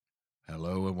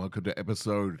Hello and welcome to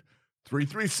episode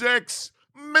 336,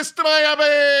 Mr. Miami!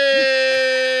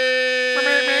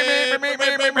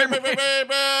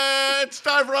 It's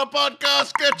time for our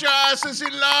podcast. Get your asses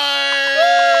in line!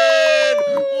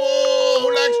 Whoa,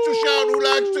 who likes to shout? Who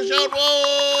likes to shout?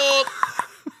 Whoa!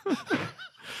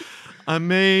 I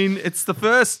mean, it's the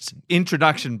first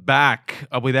introduction back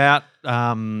without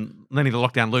Lenny the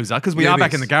Lockdown Loser, because we are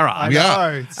back in the garage. We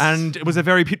are. And it was a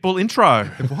very Pitbull intro.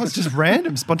 It was just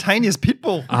random, spontaneous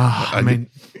Pitbull. I mean,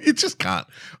 You just can't.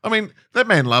 I mean, that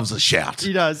man loves a shout.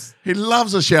 He does. He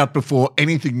loves a shout before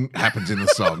anything happens in the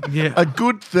song. Yeah. A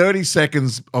good 30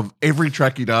 seconds of every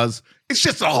track he does, it's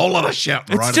just a whole lot of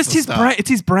shouting right it's just at the his start. it's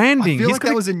his branding. I feel He's like got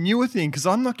that a- was a newer thing because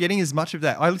I'm not getting as much of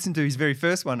that. I listened to his very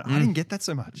first one. I didn't get that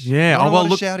so much. Yeah, Not a oh, well, lot of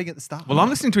look- shouting at the start. Well, I'm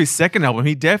listening to his second album.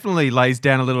 He definitely lays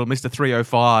down a little Mr.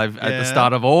 305 at the Yeah.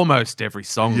 start of almost every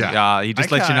song. Yeah. He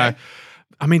just lets you Okay. know.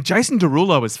 I mean, Jason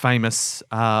Derulo is famous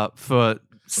for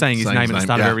saying his Saying name his at the name,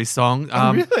 start of yeah. every song.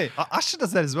 Oh, really? Usher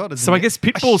does that as well, doesn't So he? I guess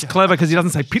Pitbull's Usher. clever because he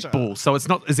doesn't say Pitbull, so it's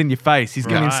not as in your face. He's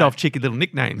giving Right. himself cheeky little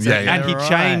nicknames. Yeah, and, yeah. and he Right.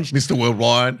 changed. Mr.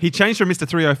 Worldwide. He changed from Mr.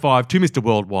 305 to Mr.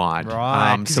 Worldwide.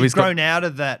 Right. So So he's got. grown out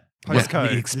of that postcode.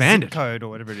 he expanded. the zip code or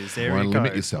whatever it is. Why Area limit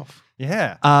code. yourself?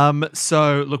 Yeah.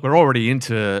 So look, we're already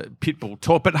into Pitbull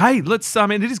talk, but hey, let's. I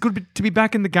mean, it is good to be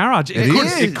back in the garage. It could,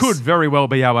 is. It could very well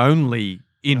be our only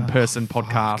in-person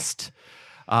podcast.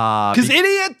 Because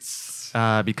idiots.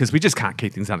 Because we just can't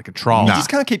keep things under control. No. You just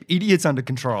can't keep idiots under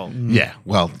control. Yeah,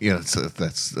 well,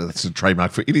 that's a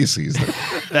trademark for idiocy, isn't it?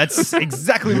 That's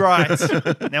exactly right.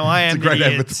 Now I am It's a great the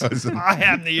idiot. advertising. I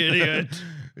am the idiot.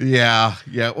 Yeah.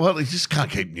 Well, you just can't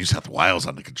keep New South Wales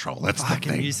under control. That's the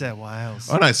Fucking thing. New South Wales.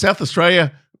 I know, South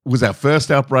Australia was our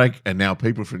first outbreak, and now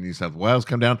people from New South Wales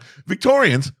come down.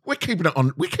 Victorians, we're keeping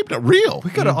it real. We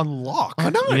got to unlock. I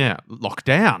know. Yeah,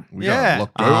 lockdown. We Yeah. got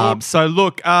locked down. So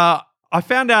look, I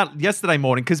found out yesterday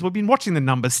morning because we've been watching the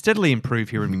numbers steadily improve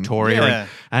here in Victoria, Yeah.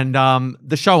 and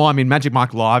the show I'm in, Magic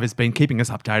Mike Live, has been keeping us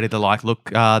updated. They're like, look,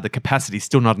 the capacity's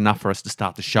still not enough for us to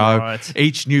start the show. Right.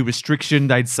 Each new restriction,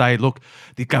 they'd say, look,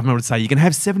 the government would say you can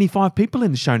have 75 people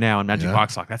in the show now, and Magic Yeah.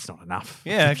 Mike's like, that's not enough.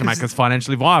 Yeah, to make 'cause us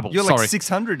financially viable. You're Sorry. like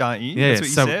 600, aren't you? Yeah, That's what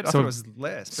you so- said. I so- thought it was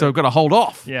less. So we've got to hold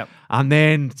off. Yep. And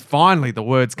then finally the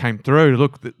words came through.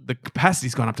 Look, the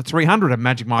capacity's gone up to 300, and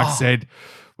Magic Mike said,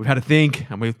 we've had a think,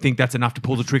 and we think that's enough to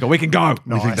pull the trigger. We can go.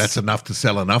 We think that's enough to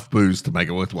sell enough booze to make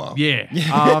it worthwhile. Yeah.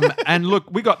 And look,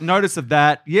 we got notice of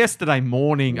that yesterday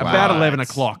morning, about Wow. 11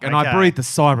 o'clock, and I Okay. breathed a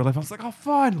sigh of relief. I was like, oh,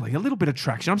 finally, a little bit of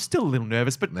traction. I'm still a little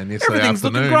nervous, but then yesterday everything's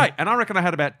looking afternoon- great. And I reckon I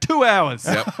had about 2 hours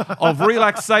of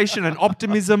relaxation and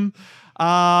optimism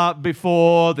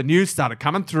before the news started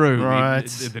coming through. Right.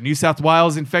 The New South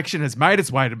Wales infection has made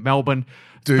its way to Melbourne.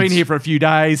 It's Dudes. been here for a few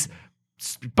days.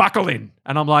 Buckle in.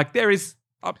 And I'm like,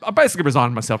 I basically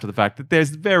resigned myself to the fact that there's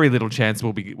very little chance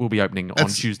we'll be opening on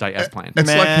It's- Tuesday as planned.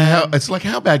 It's like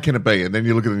how bad can it be? And then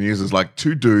you look at the news, it's like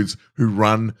two dudes who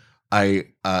run a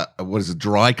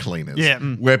dry cleaners. Yeah.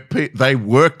 Where they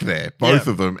work there, both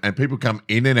Yeah. of them, and people come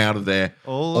in and out of there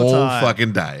All the time.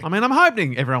 fucking day. I mean, I'm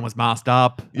hoping everyone was masked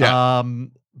up. Yeah.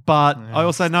 But I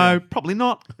also know probably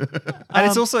not. And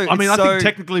it's also- I mean, it's I think so-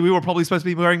 technically we were probably supposed to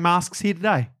be wearing masks here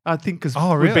today. I think because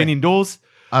Oh, we've been really? indoors.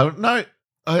 No,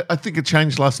 I think it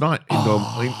changed last night. Indoor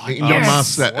yes.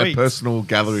 masks at Sweet. personal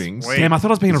gatherings. Sweet. Damn, I thought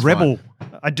I was being a It's rebel.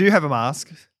 I do have a mask,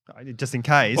 just in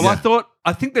case. Well,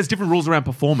 I think there's different rules around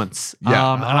performance.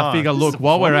 Yeah. And I figure, this look, is a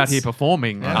while we're out performance. here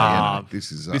performing, Yeah,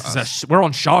 this is us. we're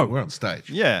on show. We're on stage.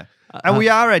 Yeah. And we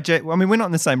are at, I mean, we're not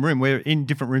in the same room. We're in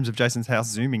different rooms of Jason's house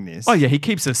zooming this. Oh, yeah, he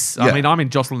keeps us. Yeah. I mean, I'm in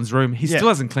Jocelyn's room. He Yeah. still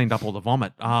hasn't cleaned up all the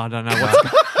vomit. I don't know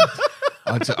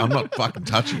what's I'm not fucking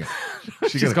touching it.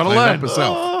 She's gotta got to learn learn. up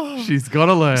herself. She's got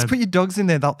to learn. Just put your dogs in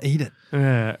there, they'll eat it.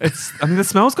 Yeah, I mean, the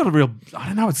smell's got a real. I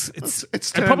don't know. It's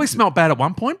It probably turned- smelled bad at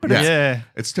one point, but it's, Yeah.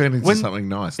 It's turned into When- something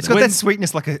nice. It's now. got that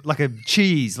sweetness like a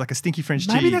cheese, like a stinky French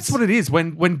cheese. maybe that's what it is.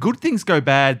 When good things go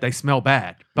bad, they smell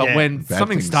bad. But Yeah. when Bad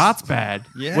something things- starts bad,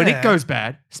 Yeah. when it goes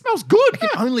bad, it smells good. It can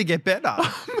only get better.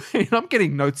 I mean, I'm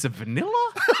getting notes of vanilla.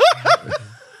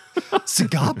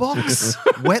 Cigar box,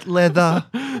 wet leather.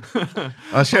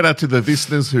 Shout out to the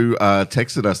listeners who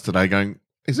texted us today going,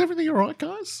 is everything all right,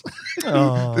 guys?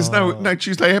 Oh. There's no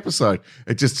Tuesday episode.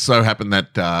 It just so happened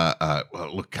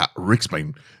that, Rick's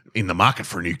been in the market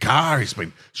for a new car. He's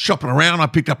been shopping around. I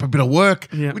picked up a bit of work.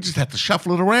 Yeah. We just had to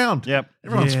shuffle it around. Yep.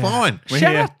 Everyone's Yeah. fine. We're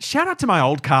Shout here. out to my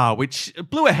old car, which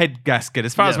blew a head gasket.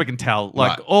 As far as Yeah. we can tell,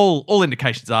 like Right. all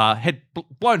indications are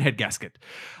blown head gasket.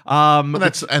 Well,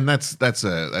 that's a nail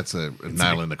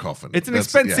in the coffin. It's an That's-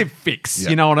 expensive yeah. fix, Yeah.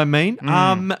 you know what I mean?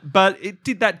 But it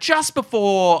did that just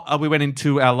before we went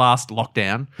into our last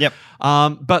lockdown. Yep.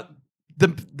 But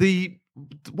the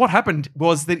what happened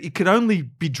was that it could only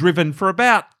be driven for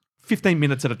about 15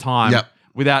 minutes at a time Yep.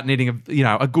 without needing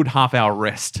a good half-hour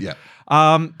rest. Yep.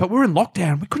 But we're in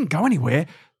lockdown. We couldn't go anywhere.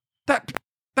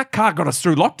 That car got us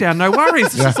through lockdown. No worries.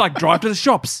 It's just like drive to the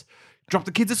shops, drop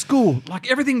the kids at school. Like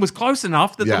everything was close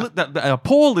enough that Yeah. the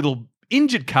poor little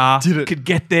injured car could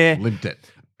get there. Limped it.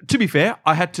 To be fair,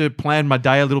 I had to plan my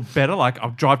day a little better. Like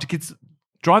I'll drive the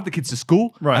kids to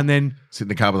school, Right. and then Sit in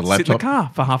the car with a sit in the laptop.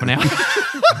 car for half an hour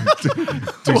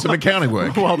Do some accounting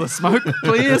work. while the smoke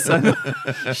clears, and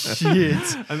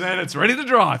Shit. then it's ready to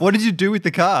drive. What did you do with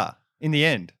the car in the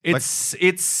end?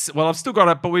 It's well, I've still got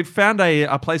it, but we've found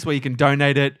a place where you can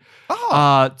donate it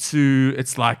to.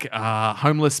 It's like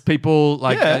homeless people.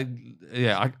 Like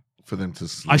Yeah. For them to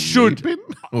sleep I should. in?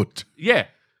 Or Yeah.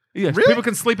 Yeah, Really? people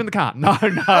can sleep in the car. No.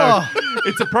 Oh.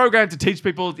 It's a program to teach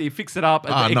people. You fix it up.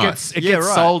 Ah, it nice. gets Yeah, gets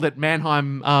right. sold at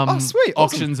Mannheim sweet.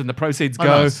 Awesome. auctions, and the proceeds Oh,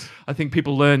 go. nice. I think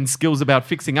people learn skills about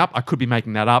fixing up. I could be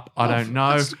making that up. I don't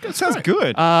know. That sounds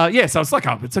good. Yeah, so it's like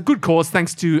it's a good cause.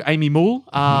 Thanks to Amy Moole,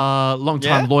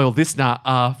 long-time Yeah. loyal listener,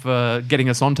 for getting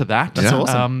us onto that. That's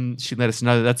awesome. She let us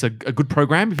know that that's a good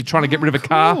program if you're trying to get rid of a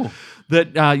car cool.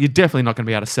 that you're definitely not going to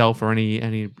be able to sell for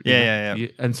any. Yeah.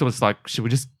 And so it's like, should we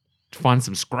just find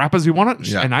some scrappers who want it?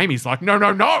 Yeah. And Amy's like, no.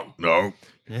 No.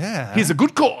 Yeah. Here's a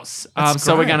good cause. That's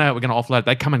So we're great. gonna offload it.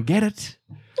 They come and get it.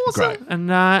 Great.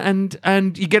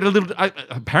 And you get a little.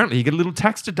 Apparently, you get a little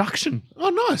tax deduction. Oh,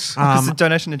 nice. It's a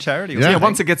donation to charity. Or Yeah. Yeah, something.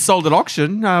 once it gets sold at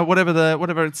auction,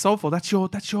 whatever it's sold for, that's your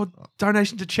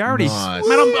donation to charity. Nice.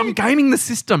 Man, I'm gaming the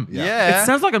system. Yeah. It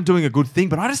sounds like I'm doing a good thing,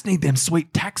 but I just need them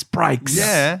sweet tax breaks.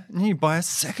 Yeah. And you buy a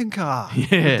second car.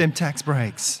 Yeah. With them tax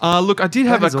breaks. Look, I did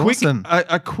have That a is quick, awesome.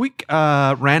 a quick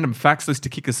random facts list to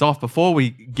kick us off before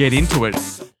we get into it.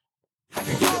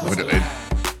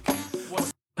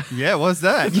 Yeah, what's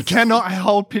that? You cannot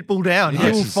hold Pitbull down. He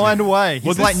Yes, will yes, find a way. He's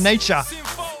Well, like this- nature.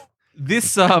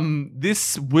 This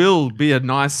will be a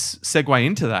nice segue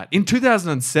into that. In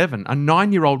 2007, a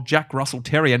 9-year-old Jack Russell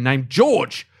Terrier named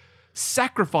George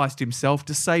sacrificed himself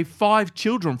to save 5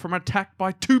 children from attack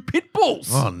by 2 pit bulls.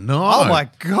 Oh, no. Oh my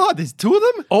God, there's 2 of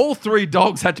them? All 3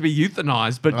 dogs had to be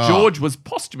euthanized, but George was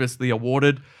posthumously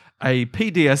awarded a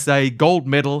PDSA gold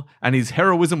medal, and his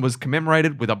heroism was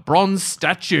commemorated with a bronze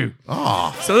statue.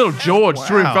 Oh, So little George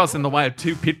threw Wow. himself in the way of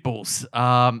 2 pit bulls.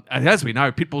 And as we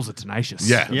know, pit bulls are tenacious.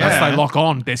 Yeah. Once Yeah. they lock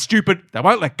on, they're stupid. They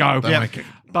won't let go. They make it.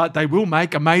 But they will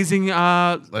make amazing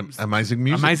amazing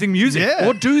music. amazing music. Yeah.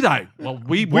 Or do they? Well,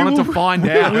 we wanted to find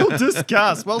out. We'll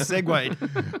discuss. Well segued.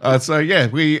 So yeah,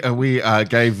 we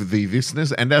gave the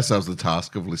listeners and ourselves the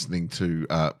task of listening to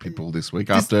Pitbull this week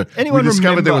after we anyone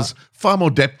discovered there remember- was far more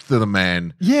depth to the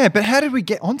man. Yeah, but how did we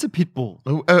get onto Pitbull?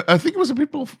 I think it was a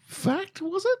Pitbull fact,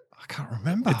 was it? I can't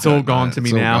remember. It's all know. gone to me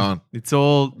It's all now. gone. It's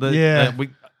all Yeah. my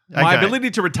Okay.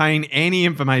 ability to retain any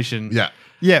information. Yeah.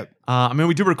 Yeah. I mean,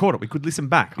 we do record it. We could listen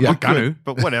back. I'm Yeah, not going to.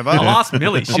 But whatever. I'll ask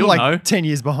Millie. I'm She'll like know. 10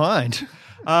 years behind.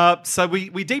 So we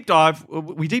deep dive.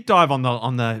 We deep dive on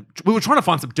the. We were trying to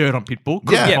find some dirt on Pitbull.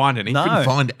 Couldn't Yeah. find any. No. Couldn't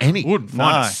find any. Wouldn't find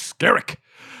No. a skerrick.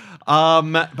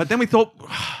 But then we thought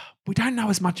we don't know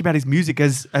as much about his music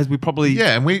as we probably.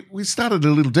 Yeah, and we started a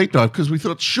little deep dive because we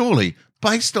thought surely,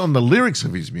 based on the lyrics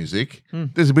of his music,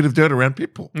 there's a bit of dirt around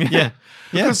Pitbull. Yeah.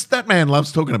 Yeah. Because that man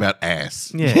loves talking about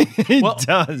ass. Yeah. He Well,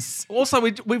 does. also,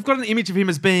 we've got an image of him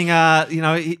as being,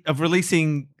 of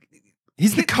releasing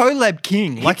He's the collab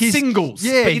king. like he's singles.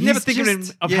 Yeah. but you never he's think of him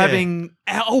just- of yeah. having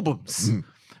albums.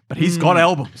 But he's got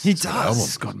albums. He does.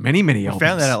 He's got many, many albums.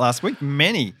 Found that out last week.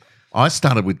 Many. I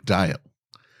started with Dale,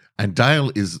 and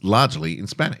Dale is largely in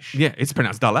Spanish. Yeah, it's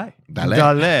pronounced Dale. Dale.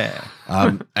 Dale.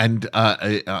 And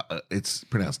it's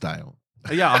pronounced Dale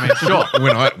Yeah, I mean, sure.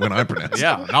 when I pronounce it.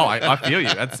 Yeah, no, I feel you.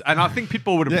 And I think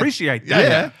Pitbull would appreciate that.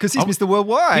 Yeah. Because he's Mr.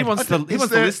 Worldwide. He wants the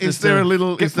listeners Is there to a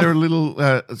little get- is there a little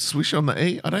swish on the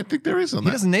E? I don't think there is on He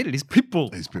that. doesn't need it. He's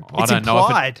Pitbull. He's Pitbull. I It's don't know if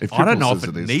implied. it, If I don't know Pitbull if says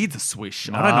it it is. needs a swish.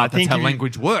 I No, don't know I if that's think how if you-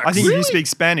 language works. I think if you speak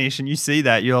Spanish and you see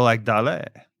that, you're like, Dale.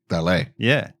 Dale.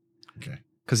 Yeah. Okay.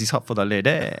 Because he's hot for the lady.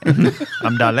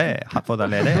 I'm Dale. Hot for the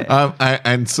lady.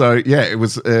 And so yeah, it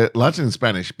was largely in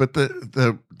Spanish, but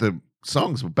the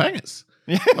songs were bangers.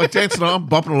 Like dancing on,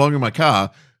 bopping along in my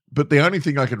car, but the only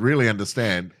thing I could really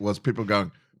understand was people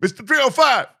going, "Mr.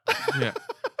 305, Yeah,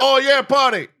 oh yeah,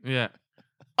 party, yeah.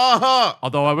 uh-huh."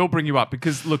 Although I will bring you up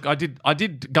because look, I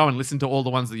did go and listen to all the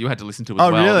ones that you had to listen to as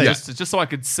Oh, well. really? Just so I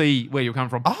could see where you're coming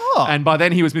from. Oh. And by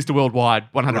then he was Mr.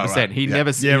 Worldwide, 100%. Right. He Yeah.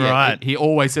 never Yeah, right. He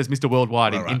always says Mr.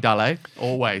 Worldwide in Right. Dale.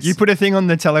 Always. You put a thing on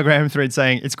the Telegram thread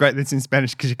saying it's great that it's in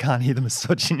Spanish because you can't hear the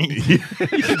misogyny.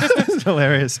 It's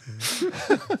hilarious.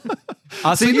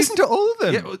 So you listen to all of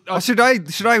them. Yeah, Or should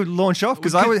I launch off?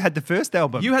 Because I had the first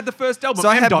album. You had the first album, So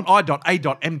I have-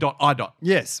 M.I.A.M.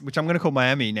 Yes, which I'm going to call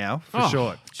Miami now for Oh,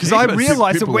 short. Because I jeepers.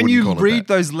 realized that People when wouldn't you call it read that.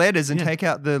 those letters and take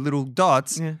out the little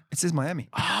dots, Yeah. it says Miami.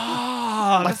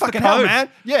 Ah, Like that's the fucking hell, code. man.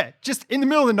 Yeah, just in the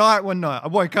middle of the night one night, I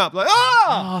woke up like,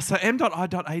 ah! Oh, so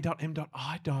M.I.A.M.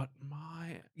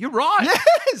 You're right.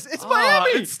 Yes, it's Oh,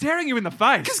 Miami. it's staring you in the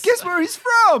face. Because guess where he's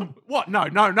from? What? No.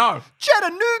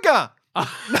 Chattanooga.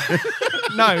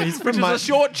 No, he's Which from is a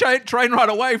short train ride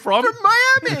away from.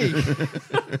 Miami.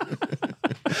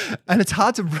 And it's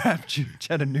hard to rap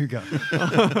Chattanooga.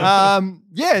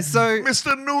 Yeah, so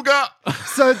Mr. Nougat.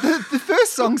 so the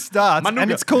first song starts and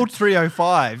Manuga. it's called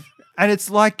 305. And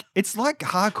it's like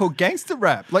hardcore gangster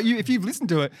rap. Like if you've listened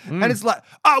to it, and it's like,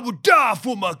 I would die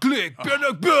for my clique,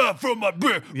 for my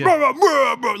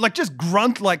like just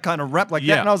grunt like kind of rap like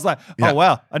Yeah. that. And I was like, oh Yeah.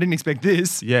 wow, I didn't expect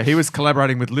this. Yeah, he was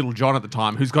collaborating with Little John at the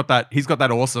time, who's got that. He's got that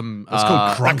awesome. It's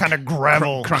called That kind of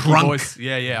gravel. crunky Crunk. voice.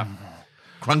 Yeah.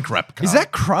 Crunk rap. Is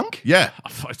that crunk? Yeah.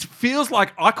 It feels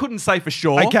like I couldn't say for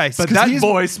sure. Okay, but 'cause that here's-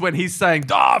 voice when he's saying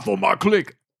 "die for my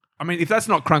clique," I mean, if that's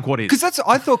not crunk, what is? Because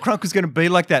I thought crunk was going to be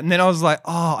like that, and then I was like,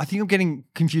 oh, I think I'm getting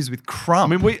confused with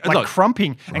crump. I mean, like look-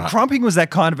 crumping, and crumping was that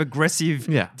kind of aggressive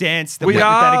dance. That we went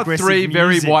with that are aggressive three very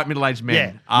music. white middle-aged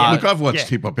men. Yeah. Look, I've watched yeah,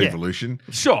 Hip Hop yeah. Evolution.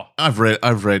 Sure. I've read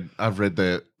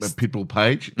the Pitbull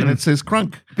page, and it says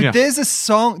crunk. But Yeah.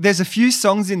 there's a few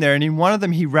songs in there, and in one of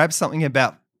them he raps something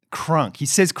about crunk. He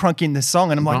says crunk in the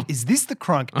song, and I'm like, is this the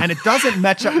crunk? And it doesn't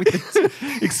match up with the.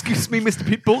 Excuse me, Mr.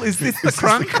 Pitbull, is this the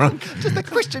crunk? Just a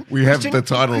question. We have question, the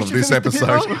title of question this for Mr.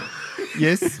 episode.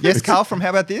 Pitbull. Yes, Carl from How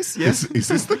About This? Yes. Is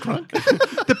this the crunk?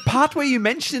 The part where you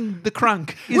mentioned the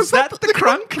crunk, is that the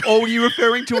crunk? Or were you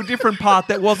referring to a different part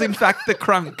that was in fact the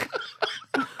crunk?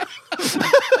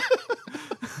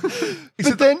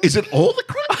 Is it all the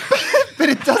crunk? But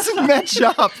it doesn't match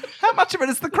up. How much of it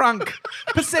is the crunk?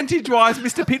 Percentage-wise,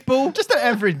 Mr. Pitbull? Just an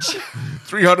average.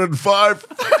 305.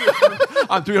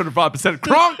 I'm 305%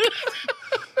 crunk.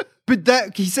 But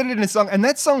that he said it in a song, and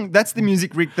that song, that's the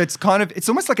music, Rick, that's kind of, it's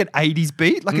almost like an 80s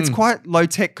beat. Like it's quite low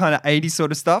tech kind of 80s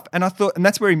sort of stuff. And I thought, and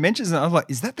that's where he mentions it. I was like,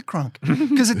 is that the crunk?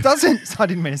 Because it doesn't, I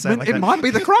didn't mean to say it like It that. might be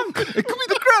the crunk. It could be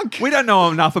the crunk. We don't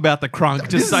know enough about the crunk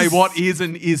to This say is- what is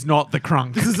and is not the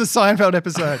crunk. This is a Seinfeld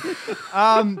episode.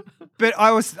 But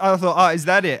I thought, oh, is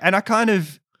that it? And I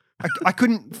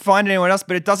couldn't find anyone else,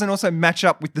 but it doesn't also match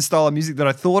up with the style of music that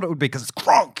I thought it would be because it's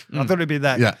crunk. I thought it'd be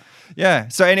that. Yeah. Yeah.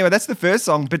 So anyway, that's the first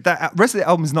song, but the rest of the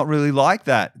album is not really like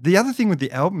that. The other thing with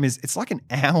the album is it's like an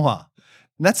hour.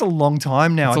 And that's a long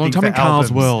time now. It's a I long think, time for in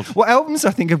Carl's albums. world. Well, albums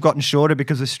I think have gotten shorter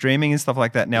because of streaming and stuff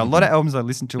like that. Now, a lot of albums I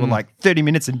listen to are like 30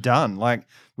 minutes and done, like,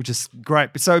 which is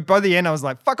great. But so by the end, I was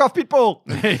like, fuck off, Pitbull.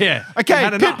 Yeah. Okay,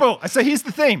 Had enough. Pitbull. So here's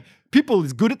the theme. Pitbull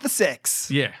is good at the sex.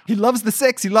 Yeah. He loves the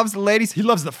sex. He loves the ladies. He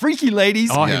loves the freaky ladies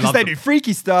Oh, he because loves they them. do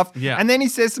freaky stuff. Yeah. And then he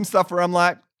says some stuff where I'm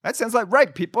like, that sounds like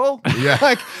rape, Pitbull. Yeah.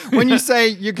 Like when you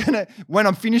say when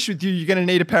I'm finished with you, you're going to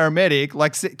need a paramedic,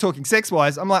 like talking sex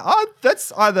wise. I'm like, oh,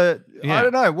 that's either, Yeah. I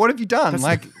don't know. What have you done?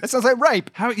 Like, that sounds like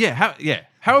rape. How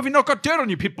have you not got dirt on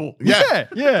you, Pitbull? Yeah,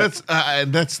 yeah. That's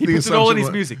and that's He the puts it all in his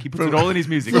assumption music. He puts from- it all in his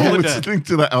music. From All the dirt. listening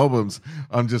to the albums,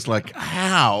 I'm just like,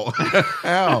 how?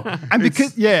 How? And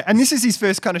because, and this is his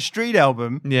first kind of street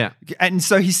album. Yeah. And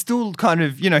so he's still kind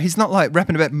of, he's not like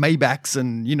rapping about Maybachs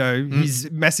and, his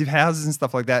massive houses and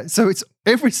stuff like that. So it's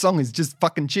every song is just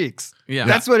fucking chicks. Yeah.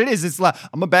 That's what it is. It's like,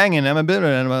 I'm a banging, I'm a bitter,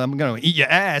 and I'm going to eat your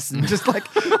ass. And just like,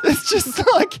 it's just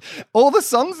like all the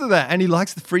songs are that. And he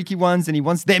likes the freaky ones and he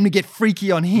wants them to get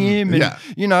freaky on him. And, Yeah.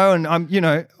 and I'm,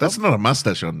 That's not a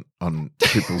mustache on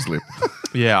people's lip.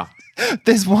 Yeah.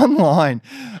 there's one line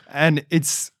and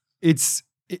it's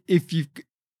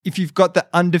if you've got the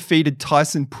undefeated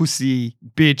Tyson pussy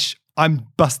bitch, I'm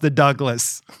Buster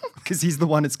Douglas because he's the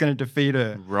one that's going to defeat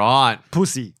her Right.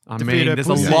 pussy. I Defeat mean, her there's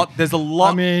pussy. a lot. There's a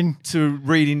lot I mean- to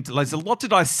read into. There's a lot to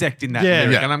dissect in that Yeah.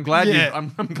 lyric, Yeah. and I'm glad Yeah. I'm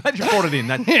glad you brought it in.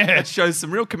 That Yeah. that shows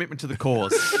some real commitment to the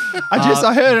cause. I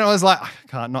heard it and I was like, I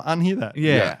can't not unhear that.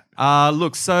 Yeah.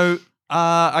 Look. So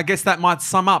I guess that might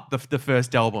sum up the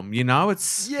first album.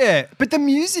 It's Yeah, but the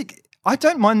music, I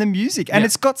don't mind the music, and Yeah.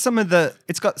 it's got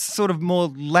it's got sort of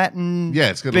more Latin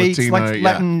Yeah, it's got beats, Latino, like yeah.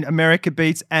 Latin America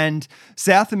beats and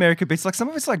South America beats. Like some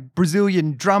of it's like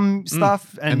Brazilian drum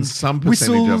stuff And some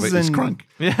percentage of it is and, crunk.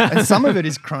 and some of it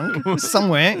is crunk.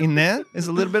 Somewhere in there, there's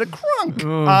a little bit of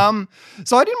crunk.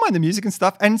 So I didn't mind the music and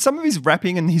stuff, and some of his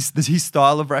rapping and his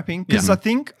style of rapping. Because I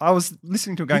think I was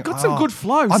listening to it going, got some good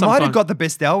flow I might sometimes. have got the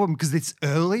best album because it's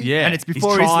early, Yeah, and it's he's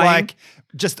before he's trying. like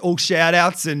just all shout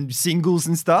outs and singles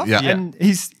and stuff. Yeah. And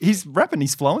his rapping,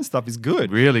 his flow and stuff is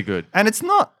good. really good. And it's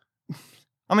not,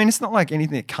 I mean, it's not like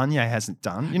anything that Kanye hasn't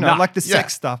done, you know, Nah, like the yeah.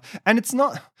 sex stuff. And it's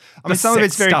not, I mean, The some of sex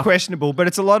it's very stuff. questionable, but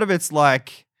it's a lot of it's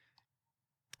like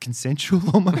consensual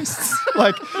almost.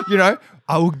 Like, you know,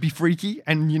 I will be freaky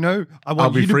and, you know, I want I'll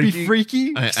be you to be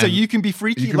freaky, freaky so and you can be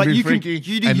freaky. You can like be you freaky,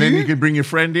 can, you do and you. then you can bring your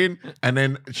friend in, and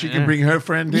then she can bring her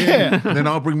friend in, Yeah. and then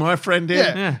I'll bring my friend in,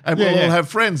 Yeah. and Yeah, we'll yeah. all have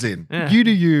friends in. Yeah. You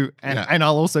do you, and, Yeah. and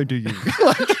I'll also do you.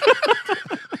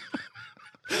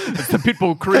 It's the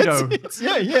Pitbull credo.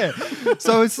 Yeah.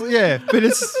 So it's, but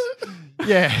it's,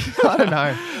 I don't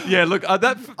know. Yeah, look,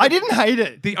 that I didn't hate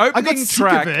it. The I got opening sick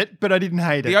track- of it, but I didn't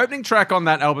hate the it. opening track on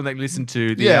that album that you listen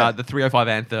to, Yeah. the 305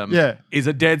 anthem, Yeah. is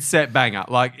a dead set banger.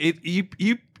 Like you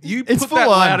It's put full that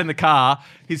on. loud in the car.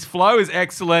 His flow is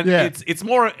excellent. Yeah. It's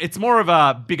more of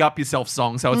a big up yourself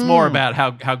song. So it's more about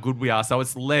how good we are. So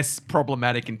it's less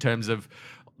problematic in terms of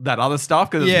that other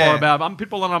stuff because it's Yeah. more about I'm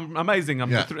Pitbull and I'm amazing.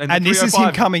 Yeah. The And this is him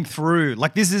 305 coming through.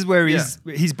 Like this is where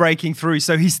he's breaking through.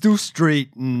 So he's still street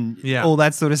and Yeah. all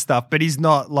that sort of stuff. But he's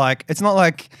not like it's not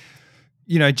like,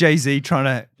 you know, Jay-Z trying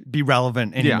to be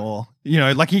relevant anymore. You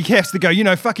know, like he has to go, you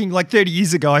know, fucking like 30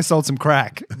 years ago I sold some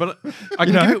crack. But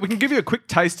You know? we can give you a quick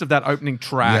taste of that opening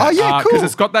track. Yeah. Oh, yeah, Because cool.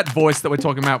 it's got that voice that we're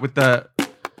talking about with the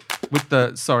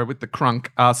crunk.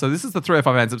 So this is the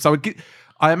 305 anthem. So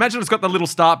I imagine it's got the little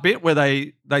start bit where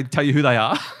they tell you who they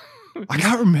are. I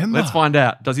can't remember. Let's find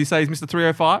out. Does he say he's Mr.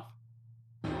 305?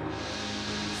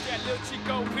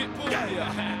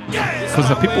 Because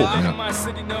the Pitbull.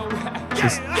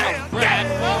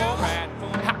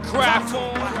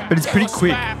 But it's pretty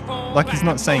quick. Like he's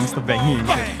not saying stuff about him.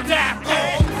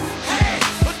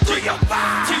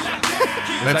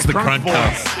 That's the crunk voice.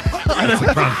 cast. That's the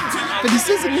crunk. But he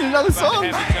says it in another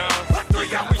song.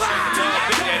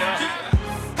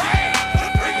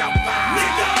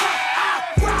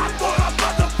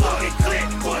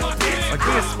 Like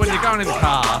this, when you're going in the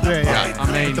car. Yeah.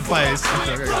 I mean, The players.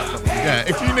 Yeah,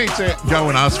 if you need to go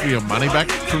and ask for your money back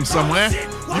from somewhere,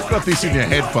 you've got this in your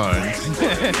headphones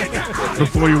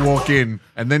before you walk in,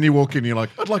 and then you walk in, you're like,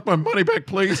 I'd like my money back,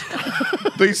 please.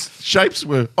 These shapes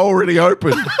were already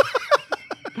open.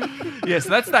 yes,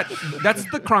 that's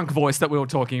the crunk voice that we were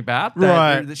talking about.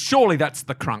 Right. Surely that's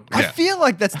the crunk. I feel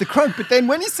like that's the crunk, but then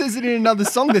when he says it in another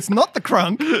song that's not the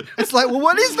crunk, it's like, well,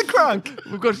 what is the crunk?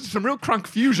 We've got some real crunk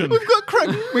fusion. We've got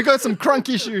crunk. We've got some crunk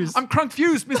issues. I'm crunk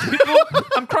fused, Mr. Pitbull.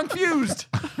 I'm crunk fused.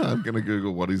 I'm going to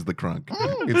Google what is the crunk.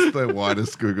 It's the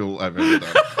widest Google I've ever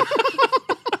done.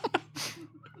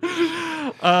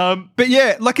 But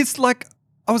yeah, like it's like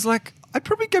I was like, I'd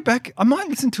probably go back. I might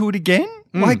listen to it again.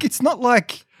 Like it's not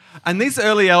like And this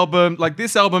early album, like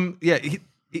this album, yeah,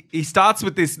 he starts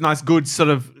with this nice, good sort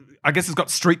of. I guess it's got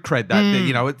street cred. That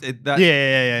you know, that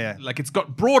yeah. like it's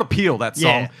got broad appeal, that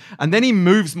song. Yeah. And then he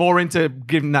moves more into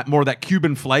giving that more of that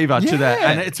Cuban flavor to that. Yeah.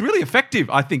 And it's really effective,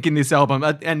 I think, in this album.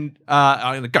 And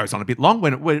it goes on a bit long.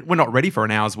 We're not ready for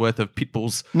an hour's worth of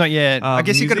Pitbull's. Not yet. I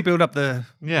guess you've got to music. build up the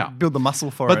build the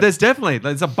muscle for But it.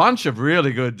 there's a bunch of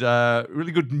really good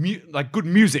good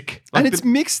music. Like And it's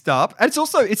mixed up. And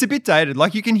it's a bit dated.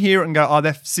 Like you can hear it and go, oh,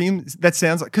 that sounds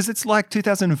like, because it's like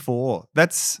 2004.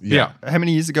 That's Yeah. How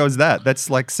many years ago is that? That's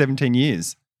like 17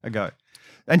 years ago.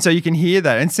 And so you can hear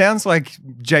that. And it sounds like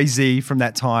Jay-Z from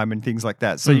that time and things like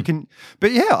that. So you can,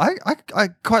 but yeah, I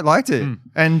quite liked it.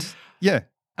 And yeah.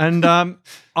 And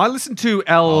I listened to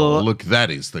L. Oh, look,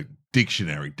 that is the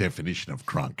dictionary definition of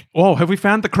crunk. Oh, have we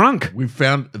found the crunk? We've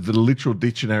found the literal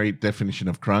dictionary definition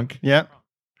of crunk. Yeah.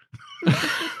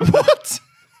 What?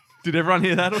 Did everyone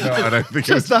hear that? No, I don't think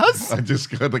Just us? I just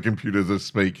got the computer to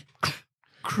speak.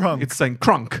 Crunk. It's saying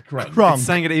crunk. Crunk. It's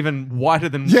saying it even whiter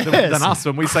than Yes. than us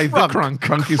when we say the crunk.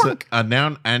 Crunk is a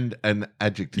noun and an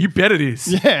adjective. You bet it is.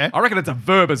 Yeah. I reckon it's a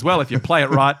verb as well if you play it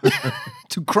right.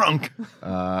 To crunk.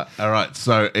 All right,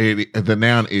 so the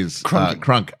noun is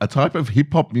crunk, a type of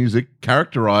hip hop music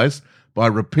characterized by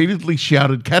repeatedly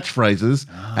shouted catchphrases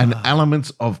and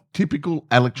elements of typical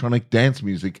electronic dance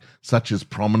music, such as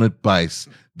prominent bass.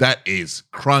 That is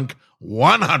crunk,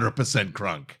 100%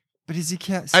 crunk. But is he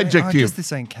saying, Adjective. I guess they're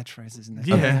saying catchphrases, isn't it?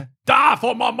 Yeah. Die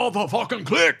for my motherfucking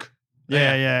click.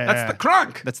 Yeah. That's the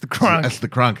crunk. That's the crunk. That's the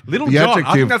crunk. Little the John. I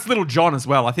adjective, think that's Little John as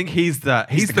well. I think he's the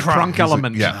crunk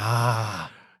element. yeah.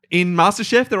 In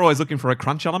MasterChef, they're always looking for a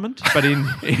crunch element, but in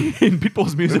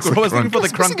Pitbull's music, we're always looking for the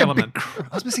crunk element.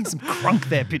 I was missing some crunk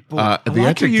there, Pitbull. I the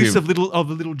like your use adjective, of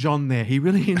Little John there. He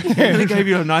really gave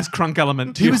you a nice crunk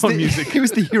element to he your was the music. he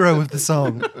was the hero of the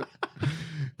song.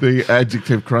 the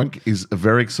adjective crunk is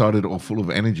very excited or full of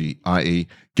energy, i.e.,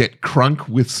 get crunk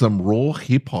with some raw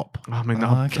hip hop. I mean,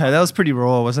 Okay, that was pretty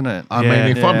raw, wasn't it? I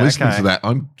mean, if I'm Yeah, listening okay. to that,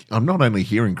 I'm not only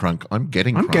hearing crunk, I'm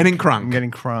getting I'm crunk. getting crunk. I'm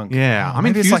getting crunk. Yeah, I'm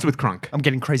Maybe it's infused with crunk. I'm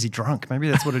getting crazy drunk. Maybe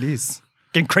that's what it is.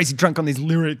 getting crazy drunk on these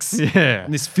lyrics. Yeah.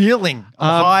 And this feeling.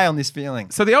 I'm high on this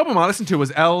feeling. So the album I listened to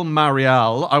was El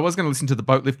Marial. I was going to listen to The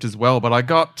Boat Lift as well, but I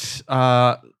got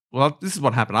well, this is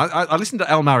what happened. I listened to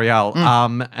El Marial,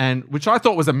 and which I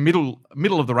thought was a middle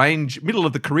of the range, middle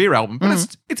of the career album, but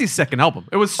it's his second album.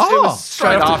 It was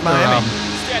straight after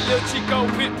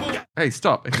after. Hey,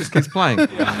 stop! It just keeps playing.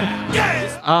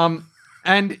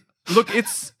 And look,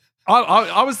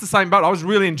 I was the same boat. I was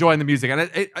really enjoying the music, and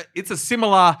it's a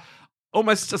similar,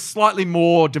 almost a slightly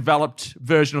more developed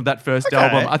version of that first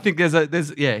album. I think he's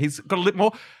got a little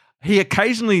more. He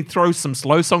occasionally throws some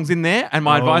slow songs in there, and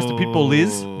my advice to Pitbull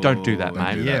is don't do that,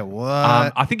 mate. Yeah,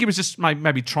 what? I think he was just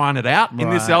maybe trying it out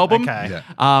in this album. Okay. Yeah.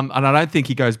 And I don't think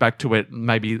he goes back to it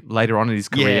maybe later on in his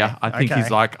career. Yeah, I think okay. he's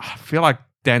like, I feel like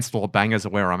dance floor bangers are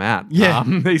where I'm at. Yeah.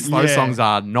 These slow Yeah. songs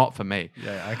are not for me.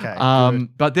 Yeah, okay.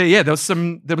 But there was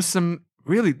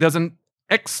an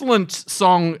excellent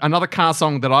song, another car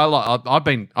song that I like.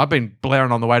 I've been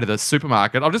blaring on the way to the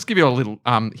supermarket. I'll just give you a little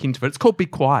hint of it. It's called Be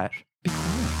Quiet.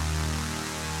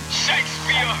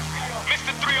 Shakespeare,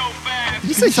 Mr. 305. Did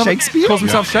you say Shakespeare? Calls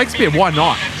himself Shakespeare. Why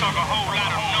not? Talk a whole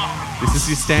lot of nothing. This is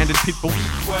your standard Pitbull.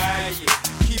 Quiet,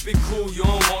 keep it cool, you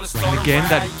don't wanna start a Again,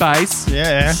 that riot. bass.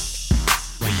 Yeah.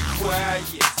 Be quiet,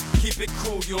 keep it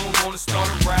cool, you don't wanna start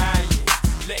a riot.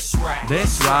 Let's ride.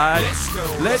 Let's ride. Let's go.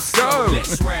 Let's go.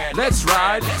 Let's ride. Let's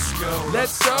ride. Let's go.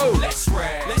 Let's go. Let's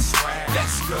ride. Let's ride.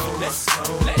 Let's go. Let's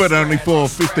go. Let's But only for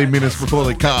 15 minutes before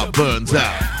the car burns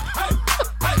out.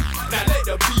 now let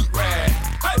the beat ride.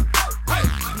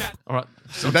 All right.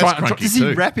 So That's cranky Does he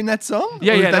too. rap in that song?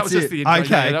 Yeah, Or that that's was just it? the intro. Okay,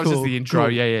 Yeah, that was just cool, the intro.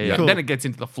 cool. Yeah. Cool. Then it gets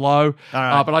into the flow.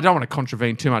 right. But I don't want to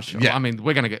contravene too much. Yeah. I mean,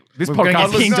 we're going to get this We're gonna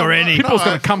podcast. get pinged already. People's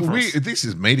going to come for us. This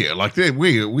is media. Like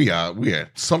we are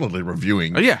solidly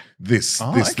reviewing. Oh, yeah. This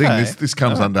okay. thing. This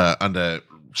comes under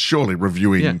surely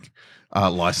reviewing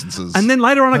licenses. And then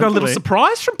later on, I got a little Hopefully.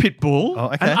 surprise from Pitbull. Oh,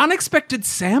 okay. An unexpected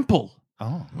sample.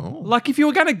 Oh. Like, if you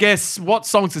were going to guess what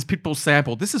songs has Pitbull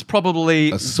sampled, this is probably.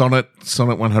 a sonnet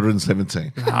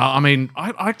 117. I mean,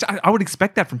 I would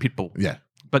expect that from Pitbull, Yeah.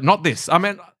 but not this. I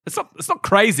mean, it's not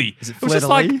crazy. Is it was just Fleur de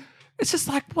like Lis? it's just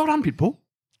like, well done, Pitbull.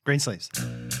 Green sleeves.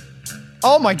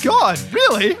 Oh my God!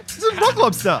 Really? This is Rock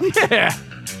Lobster. Yeah,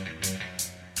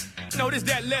 Notice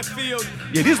that left field.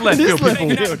 it is left It is field, left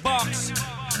Pitbull. field. That box.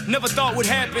 Never thought would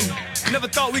happen. Never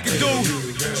thought we could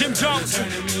do. Jim Jones,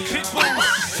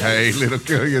 Pitbull. Hey, little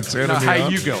girl, you're turning No, me hey,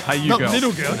 on. you girl. Hey, you Not girl.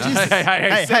 little girl. Jesus.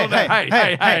 Hey, settle down.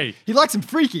 Hey. He likes him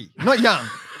freaky, not young.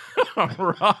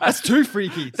 Right. That's too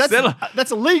freaky. Settle-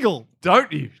 That's illegal.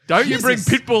 Don't you bring Jesus.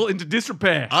 Pitbull into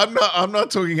disrepair? I'm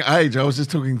not talking age. I was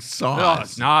just talking Oh,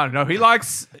 size. no. He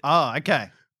likes. Oh, okay.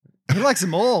 He likes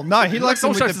them all. No, he likes them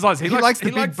all with shapes and sizes. He likes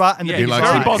the big butt and the yeah, big He he's likes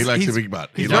very it. butt. He likes he's- the big butt.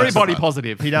 He's He very likes the body butt.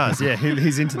 positive. He does, yeah.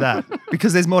 He's into that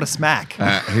because there's more to smack.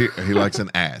 He likes an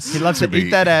ass. He loves to be- eat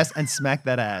that ass and smack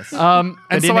that ass. And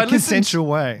but so in I a listened- consensual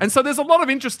way. And so there's a lot of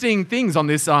interesting things on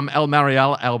this El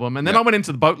Marial album. And then I went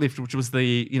into the Boat Lift, which was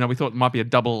we thought might be a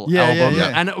double Yeah, album.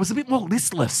 yeah. And it was a bit more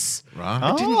listless.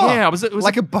 Right. Didn't- yeah, it was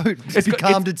like a boat It's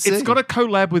becalmed at sea. it's got a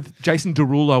collab with Jason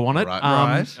Derulo on it. Right.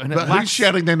 Right. And it But lacks- who's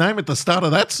shouting their name at the start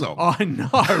of that song? I know,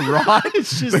 right?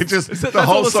 It's They just that's the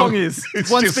whole all the song is.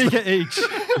 It's one just speaker each.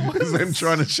 it's them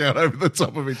trying to shout over the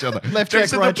top of each other. Left track,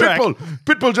 Jason right the track.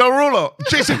 Pitbull Joe Rulo.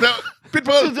 Jason the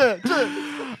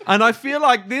Pitbull. And I feel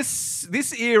like this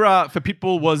era for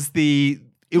Pitbull was the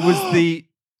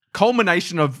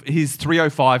culmination of his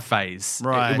 305 phase.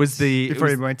 Right. It was before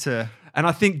he went to and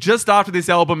I think just after this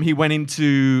album, he went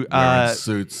into Wearing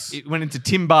suits. It went into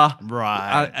Timber,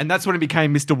 Right. and that's when he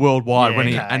became Mr. Worldwide. Yeah, when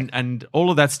he okay. and all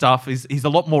of that stuff he's a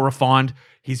lot more refined.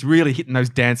 He's really hitting those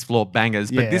dance floor bangers.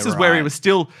 But Yeah, this is where he right. was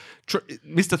still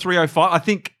Mr. 305. I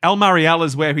think El Marial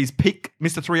is where he's peak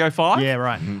Mr. 305. yeah,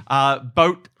 right.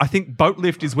 I think Boat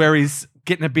Lift is where he's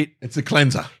getting a bit. It's a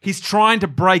cleanser. He's trying to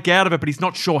break out of it, but he's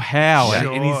not sure how.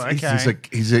 Sure, And he's- okay.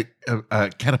 He's a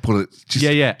caterpillar. Just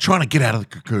Yeah. trying to get out of the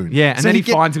cocoon. yeah, and So then he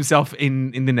he finds himself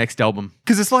in the next album.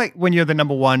 Because it's like when you're the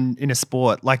number one in a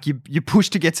sport, like you push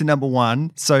to get to number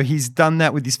one. So he's done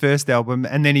that with his first album,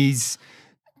 and then he's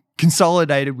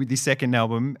consolidated with his second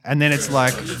album, and then it's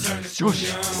like, I got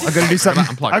to do something.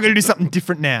 Unplugged. I got to do something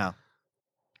different now.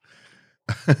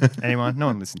 Anyone? No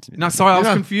one listened to me. No, sorry, I was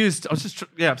know- confused. I was just,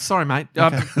 sorry, mate.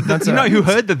 That's You know all right. who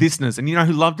heard the thisness and you know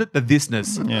who loved it? The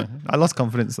thisness. Yeah, I lost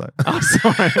confidence though. Oh,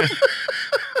 sorry.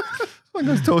 I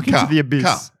was talking Carl, to the abyss.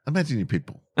 Carl, imagine your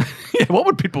Pitbull. Yeah, what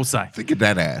would people say? Think of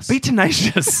that ass. Be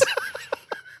tenacious.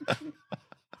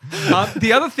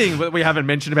 The other thing that we haven't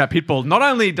mentioned about Pitbull, not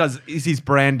only is his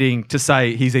branding to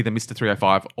say he's either Mr.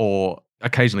 305 or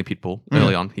occasionally Pitbull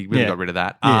early on, he really Yeah. got rid of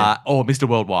that, Yeah. or Mr.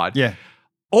 Worldwide. Yeah.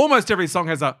 Almost every song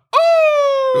has a, oh,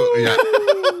 Yeah.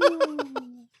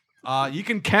 You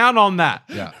can count on that.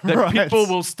 Yeah. That Right. Pitbull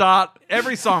will start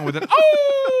every song with an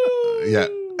oh. Yeah.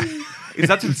 Is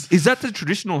that the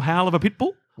traditional howl of a pit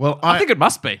bull? Well, I think it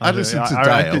must be. I listened to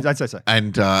I- Dale. I'd say so.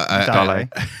 And Dale.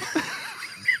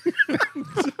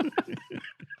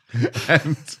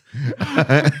 and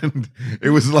it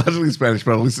was largely Spanish,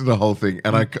 but I listened to the whole thing,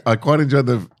 and I quite enjoyed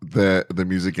the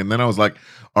music. And then I was like,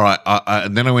 all right,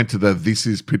 and then I went to the This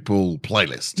Is Pitbull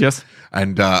playlist. Yes.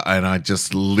 and I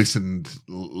just listened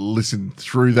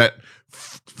through that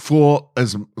for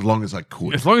as long as I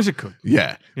could. As long as you could.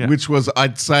 Yeah, Yeah. which was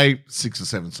I'd say 6 or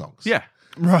 7 songs. Yeah.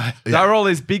 Right. They were all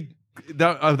these big.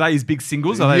 Are they his big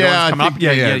singles? Are they the Yeah, ones I come up? think-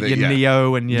 Yeah, yeah, your yeah.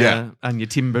 Neo and your Yeah. and your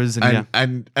Timbers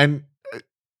and and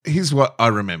here's what I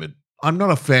remembered. I'm not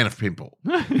a fan of Pitbull,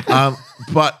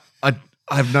 but I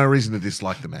have no reason to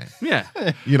dislike the man. yeah.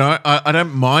 You know, I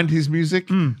don't mind his music,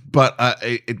 but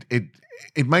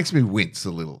it makes me wince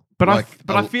a little. But Like,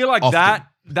 I feel like often.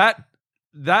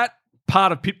 that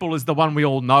part of Pitbull is the one we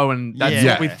all know, and that's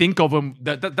Yeah. what we think of him.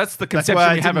 That's the That's conception why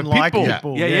I we have of didn't like Pitbull.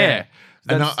 Pitbull, Yeah, yeah. yeah.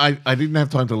 And That's- I didn't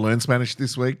have time to learn Spanish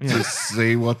this week to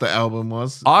see what the album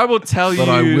was. I will tell But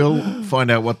you. I will find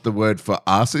out what the word for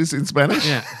ass is in Spanish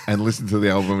Yeah. and listen to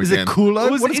the album Is again. it culo?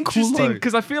 It was What is interesting culo?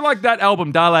 because I feel like that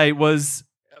album Dale was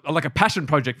like a passion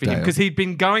project for him Dale. because he'd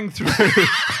been going through.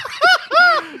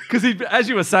 Because as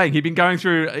you were saying, he'd been going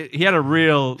through. He had a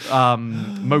real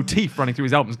motif running through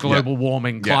his albums: global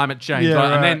warming, Yeah. climate change, Yeah,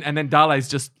 right? right. And then Dale's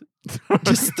just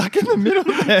Just stuck in the middle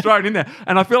there. thrown in there.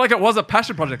 And I feel like it was a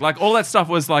passion project. Like all that stuff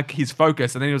was like his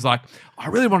focus. And then he was like, I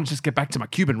really want to just get back to my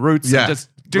Cuban roots Yeah. and just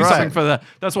do Right. something for the.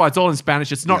 That's why it's all in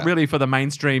Spanish. It's not Yeah. really for the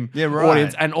mainstream Yeah, right.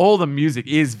 audience. And all the music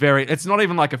is very. It's not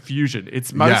even like a fusion.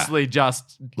 It's mostly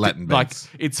just Latin like beats.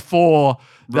 it's for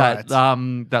that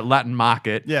Right. that Latin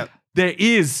market. Yeah. There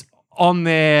is on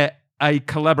there a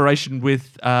collaboration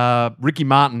with Ricky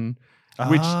Martin,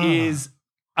 which is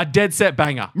a dead set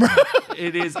banger.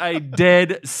 It is a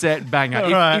dead set banger.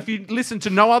 Right. If you listen to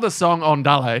no other song on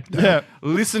Dale, Yeah.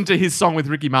 listen to his song with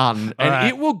Ricky Martin, and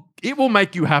Right. it will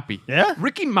make you happy. Yeah?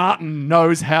 Ricky Martin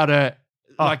knows how to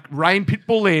like rein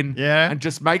Pitbull in, Yeah. and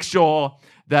just make sure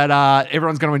that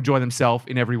everyone's going to enjoy themselves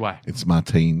in every way. It's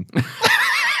Martine.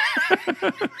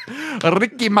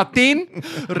 Ricky Martin.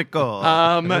 Rico.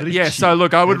 Yeah, so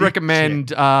look, I would recommend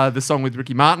the song with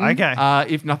Ricky Martin. Okay.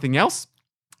 If nothing else.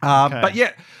 But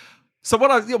yeah, so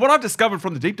what I've discovered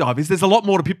from the deep dive is there's a lot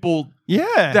more to Pitbull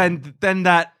Yeah. than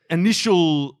that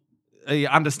initial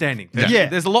understanding. Yeah.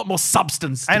 There's a lot more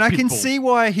substance to And I can Pitbull. see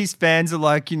why his fans are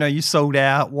like, you sold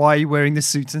out. Why are you wearing the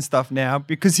suits and stuff now?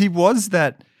 Because he was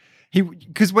that.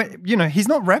 Because when he's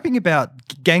not rapping about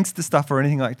gangster stuff or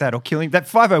anything like that or killing. That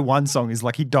 501 song is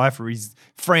like he died for his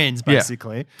friends Yeah.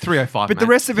 basically. 305. But the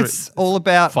rest of it's all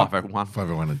about 501.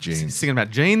 501 of jeans. Singing about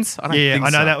jeans? I don't Yeah, think I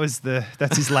know so.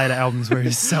 that's his later albums where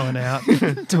he's selling out,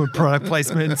 doing product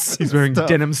placements. He's wearing stuff.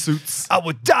 denim suits. I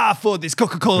would die for this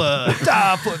Coca-Cola,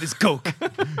 die for this Coke.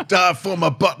 Die for my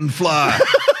button fly.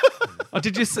 Oh,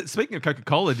 speaking of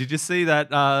Coca-Cola, did you see that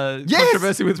Yes!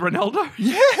 controversy with Ronaldo?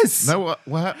 Yes. No,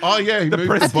 what? Oh, yeah. He moved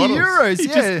press- the At the bottles.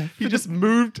 Euros, He just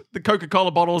moved the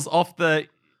Coca-Cola bottles off the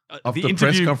Off the press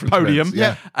interview conference podium, bench,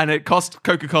 yeah. and it cost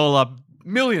Coca-Cola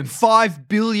millions. $5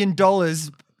 billion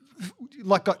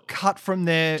like got cut from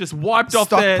their Just wiped off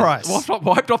stock their price.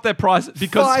 wiped off their price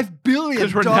because $5 billion.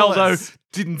 Ronaldo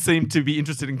didn't seem to be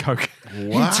interested in Coke.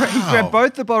 Wow. He grabbed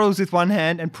both the bottles with one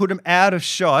hand and put them out of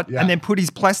shot, Yeah. and then put his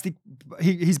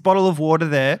his bottle of water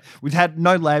there, which had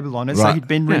no label on it, so Right. he'd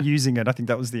been Yeah. reusing it. I think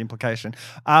that was the implication.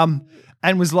 And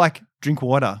was like, drink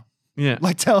water. Yeah.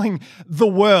 Like telling the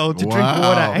world to drink Wow.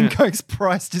 water, and Yeah. Coke's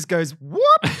price just goes whoop.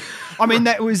 I mean,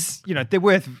 that was they're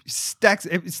worth stacks.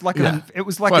 It's like Yeah. it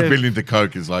was like 5 billion to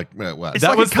Coke is like, well, it's That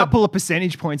like was a couple of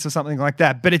percentage points or something like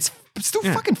that. But it's still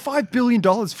fucking $5 billion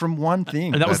from one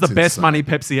thing. And that was the That's best insane. money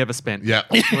Pepsi ever spent. yeah.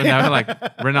 When they were like,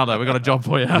 Ronaldo, we got a job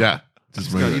for you. Yeah.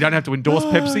 Just move You it. don't have to endorse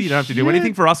Pepsi. You don't have to do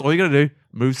anything for us. All you got to do,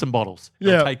 move some bottles.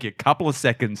 It'll Yeah. take you a couple of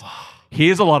seconds.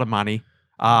 Here's a lot of money.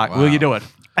 Will you do it?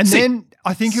 And then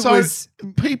I think it So was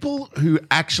people who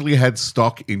actually had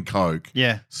stock in Coke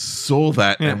yeah. saw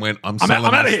that and went, I'm selling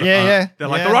I'm outta this here. stuff. Yeah. They're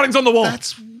like, yeah. the writing's on the wall.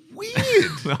 That's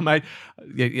weird. Well, mate,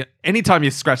 yeah. Anytime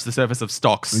you scratch the surface of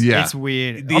stocks, Yeah. It's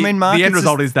weird. the, I mean, the end markets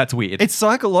result is that's weird. it's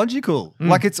psychological.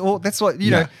 Like it's all that's what Yeah.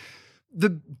 know.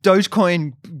 The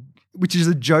Dogecoin, which is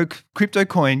a joke crypto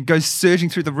coin, goes surging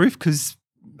through the roof because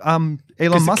Elon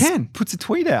 'Cause it Musk can. puts a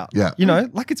tweet out. Yeah.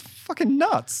 Like it's fucking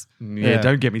nuts. yeah,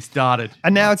 don't get me started.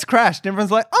 And now it's crashed. And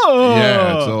everyone's like, oh,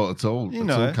 Yeah, it's all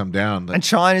know. come down. And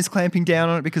China's clamping down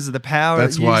on it because of the power.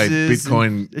 That's it why uses, Bitcoin-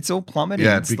 and it's all plummeting.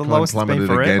 yeah, it's the Bitcoin lowest it's been plummeted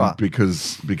forever. again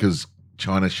because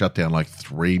China shut down like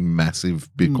 3 massive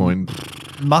Bitcoin.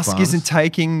 Musk farms. isn't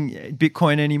taking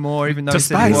Bitcoin anymore, even though To he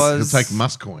said he space. He'll was. take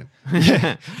Muskcoin.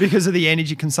 Because of the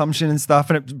energy consumption and stuff,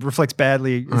 and it reflects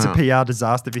badly. It's a PR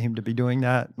disaster for him to be doing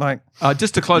that. Like,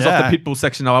 Just to close off Yeah. the Pitbull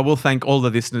section, though, I will thank all the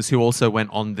listeners who also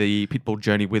went on the Pitbull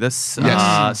journey with us.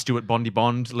 Yes. Stuart Bondi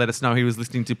Bond let us know he was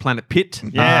listening to Planet Pit,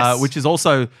 Yes. which is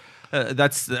also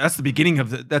that's the beginning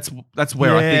of that's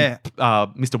where I Yeah. think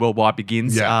Mr. Worldwide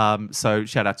begins. Yeah. So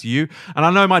shout out to you, and I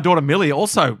know my daughter Millie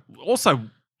also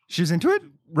she was into it.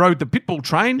 rode the Pitbull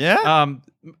train. Yeah?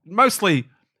 Mostly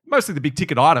the big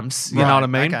ticket items. You know Right, what I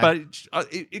mean? okay. But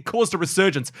it caused a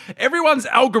resurgence. Everyone's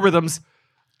algorithms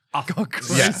are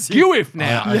crazy. skew-if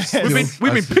now. I still- We've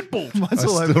been Pitbull. Mine's I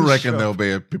all over still the reckon shop. there'll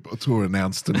be a Pitbull tour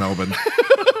announced to Melbourne.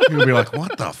 You'll be like,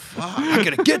 what the fuck? I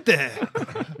gotta get there.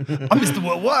 I'm Mr.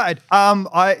 Worldwide.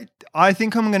 I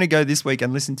think I'm gonna go this week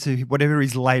and listen to whatever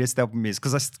his latest album is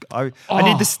because I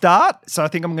need the start. So I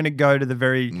think I'm gonna go to the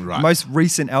very Right. most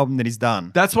recent album that he's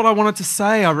done. That's what I wanted to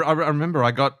say. I remember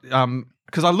I got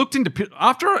because I looked into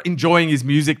after enjoying his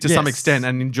music to some Yes. extent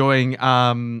and enjoying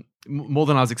more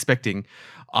than I was expecting.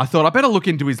 I thought I better look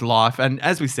into his life, and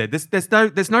as we said,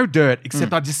 there's no dirt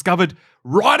except I discovered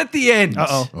right at the end.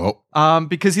 Oh,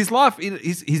 Because his life,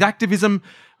 his activism,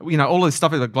 all this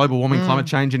stuff like global warming, climate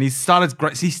change, and he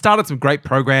started some great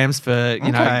programs for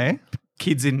Okay.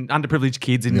 kids in underprivileged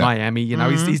kids in Yeah. Miami.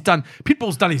 He's done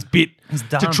Pitbull's done his bit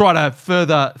to done. try to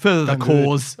further the Done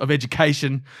cause of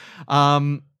education.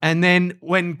 And then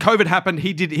when COVID happened,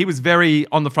 he was very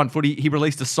on the front foot. He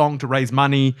released a song to raise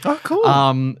money. Oh,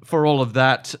 cool. For all of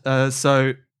that.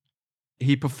 So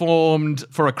he performed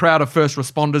for a crowd of first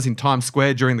responders in Times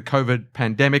Square during the COVID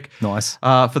pandemic. Nice.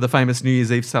 For the famous New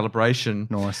Year's Eve celebration.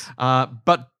 Nice.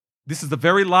 But this is the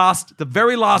very last bit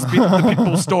of the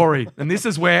Pitbull story, and this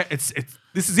is where this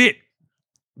is it.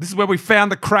 This is where we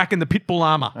found the crack in the Pitbull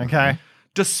armor. Okay.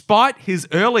 Despite his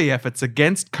early efforts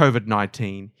against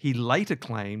COVID-19, he later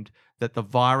claimed that the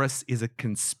virus is a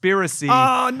conspiracy,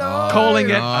 Oh no. calling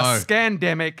it no. a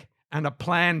scandemic and a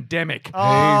plandemic. he's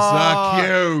a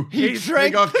Q. He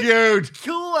drank got cued.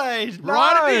 Kool-Aid.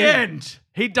 Right at the end,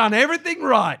 he'd done everything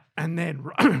right, and then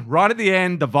right at the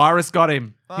end, the virus got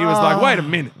him. He was like, "Wait a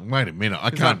minute, Wait a minute. I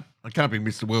can't be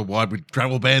Mr. Worldwide with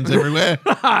travel bans everywhere.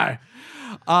 no."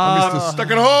 I'm Mr. Stuck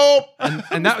at home.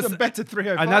 And that was The better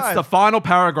 305. and that's the final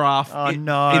paragraph Oh, in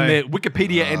no. the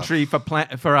Wikipedia entry for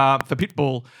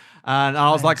Pitbull, and I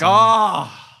was like,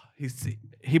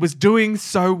 he was doing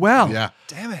so well. Yeah.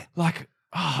 Damn it. Like,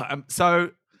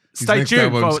 so His stay next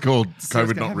tuned. album's For, called what's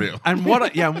COVID gonna Not Real. and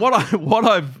what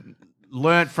I've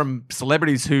learned from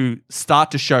celebrities who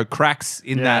start to show cracks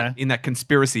in Yeah. that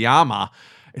conspiracy armor,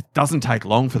 it doesn't take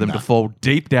long for them to fall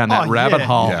deep down that Oh, rabbit yeah.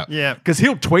 hole. Yeah. Yeah. Because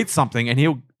he'll tweet something and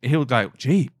he'll go,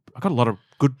 "Gee, I got a lot of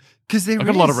good. Because I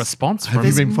got a lot of response Have from."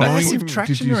 you There's been following massive him?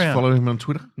 traction Did you around. follow him on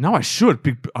Twitter? No, I should.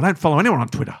 I don't follow anyone on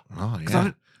Twitter. Oh, I yeah.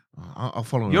 don't- I'll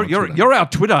follow him You're on Twitter. you're our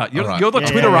Twitter. You're, All right. you're the Yeah,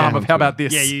 Twitter yeah, arm yeah. of how about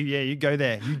this? Yeah, you go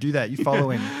there. You do that. You follow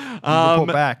him. You report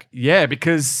back. Yeah,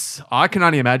 because I can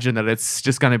only imagine that it's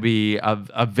just going to be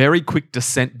a very quick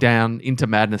descent down into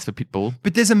madness for Pitbull.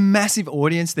 But there's a massive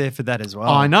audience there for that as well.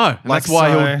 I know. And Like,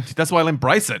 that's why he'll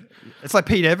embrace it. It's like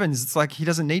Pete Evans. It's like he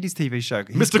doesn't need his TV show.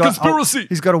 Mr. Conspiracy.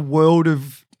 He's got a world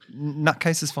of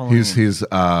nutcases following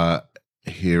him.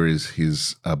 Here is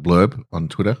his blurb on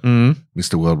Twitter.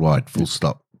 Mr. Worldwide, full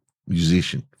stop.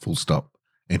 Musician, full stop.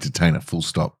 Entertainer, full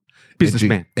stop.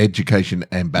 Businessman. Education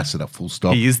ambassador, full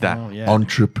stop. He is that. Oh, yeah.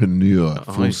 Entrepreneur,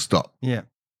 full yeah. stop. Yeah.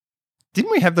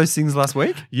 Didn't we have those things last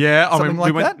week? Yeah, I Something mean, like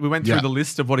we went that? we went through Yeah. the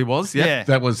list of what he was. Yeah, Yeah.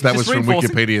 That was just from reinforcing-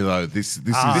 Wikipedia though. This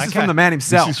This Ah, is okay. from the man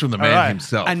himself. is from the man All right.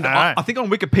 himself. and All right. I think on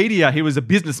Wikipedia he was a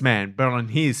businessman, but on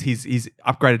he's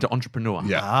upgraded to entrepreneur.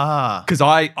 yeah. Ah. because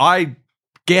I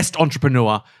guessed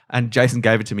entrepreneur and Jason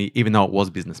gave it to me, even though it was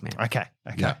businessman. Okay.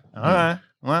 Okay. Yeah. All right.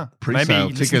 Well, Pre-sale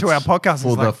maybe listen tickets to our podcast and for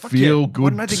it's the like, fuck yeah, Feel why Good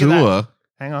didn't I think of that? Tour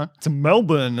Hang on. To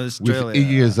Melbourne, with Australia.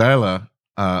 Iggy Azalea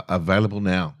available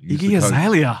now. Use Iggy the code.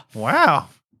 Azalea. Wow.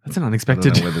 That's an I don't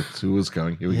unexpected. know where the tour's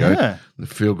going. Here we go. Yeah. The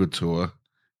Feel Good Tour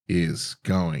is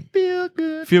going. Feel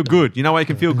good. Feel good. You know why you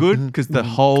can feel good? Because the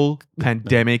whole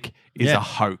pandemic is Yeah. a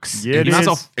hoax. Yeah, it That's is.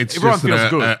 all- It's everyone just feels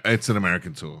good. it's an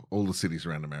American tour. All the cities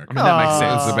around America. I mean, that makes Oh.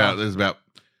 sense. There's about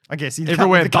I guess he's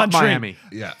Everywhere the but country. Miami.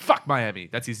 yeah. Fuck Miami.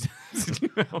 That's his.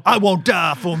 I won't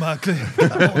die for my clip.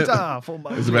 I won't die for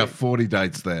my There's clip. about 40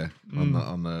 dates there on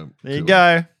the There you tour.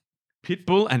 go.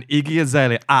 Pitbull and Iggy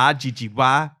Azalea.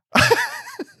 RGGY.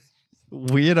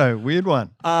 Weird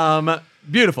one.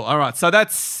 Beautiful. All right. So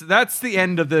that's the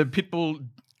end of the Pitbull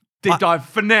deep dive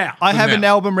for now. I have now. an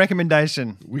album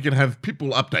recommendation. We can have people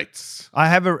updates.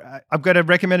 I've got to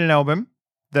recommend an album.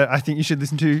 that I think you should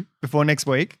listen to before next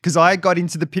week because I got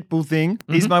into the Pitbull thing,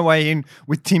 Ease My Way In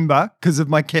with Timber because of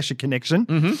my Kesha connection.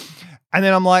 And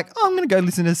then I'm like, oh, I'm going to go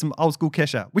listen to some old school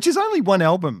Kesha, which is only one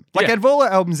album. Like out of all her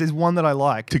albums, there's one that I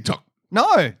like. TikTok.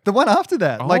 No, the one after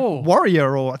that, like Oh.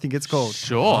 Warrior, or I think it's called.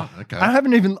 Sure. Okay. I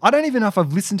don't even know if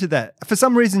I've listened to that. For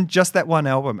some reason, just that one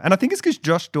album. And I think it's because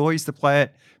Josh Dorr used to play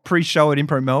it pre-show at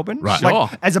Impro Melbourne. Right. Like, Sure.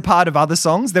 as a part of other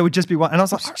songs, there would just be one. And I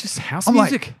was like, It's just house I'm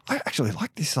music. like, I actually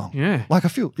like this song. Yeah. Like, I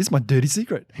feel this is my dirty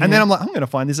secret. And then I'm like, I'm going to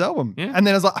find this album. Yeah. And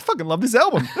then I was like, I fucking love this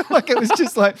album. Like, it was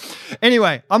just like,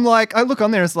 anyway, I'm like, I look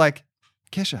on there, it's like,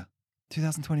 Kesha,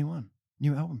 2021,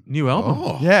 new album. New album.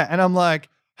 Oh. Yeah. And I'm like,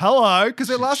 hello, because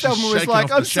her last She's album was shaking like,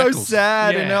 off I'm the so shackles.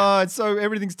 sad and Yeah. it's so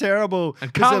everything's terrible.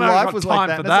 And Because her Carl's not life got was time like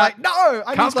that. for And that. it's like, no,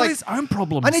 I Carl's need got like, his own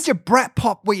problems. I need your brat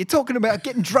pop where you're talking about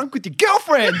getting drunk with your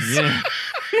girlfriends. Yeah.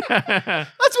 That's what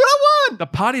I want. The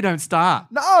party don't start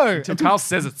No. until Carl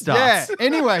says it Yeah. starts.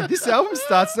 Anyway, this album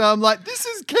starts, and I'm like, this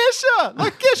is Kesha.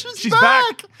 Like, Kesha's She's back.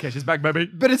 back. Okay, she's back, baby.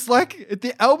 But it's like,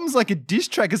 the album's like a diss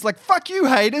track. It's like, fuck you,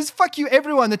 haters. Fuck you,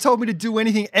 everyone that told me to do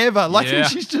anything ever. Like, Yeah.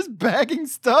 she's just bagging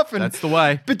stuff. And That's the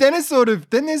way. But then it's sort of,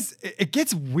 it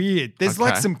gets weird. There's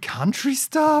like Okay. some country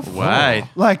stuff. Way.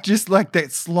 Like, just like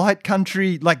that slight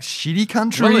country, like shitty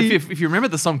country. Well, if you remember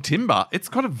the song Timber, it's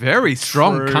got a very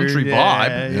strong True, country yeah,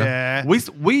 vibe. Yeah.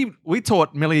 We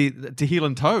taught Millie to heel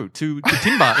and toe to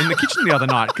Timber in the kitchen the other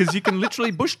night because you can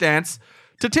literally bush dance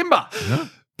to Timber.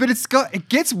 But it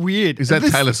gets weird. Is that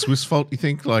This- Taylor Swift's fault, you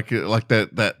think? Like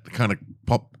that kind of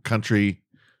pop country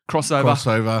Crossover.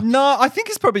 crossover? No, I think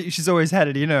it's probably, she's always had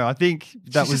it, I think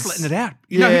that She's was just letting it out.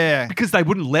 Yeah. Because they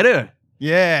wouldn't let her.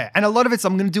 Yeah. And a lot of it's,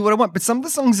 I'm going to do what I want. But some of the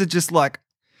songs are just like,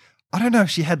 I don't know if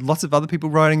she had lots of other people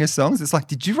writing her songs. It's like,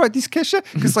 did you write this, Kesha?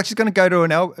 Because like she's going to go to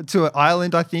an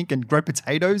island, I think, and grow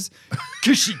potatoes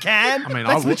because she can. I mean, That's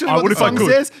I would- literally I what would the if I song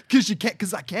could. says. Because you can,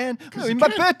 because I can. In my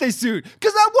birthday suit,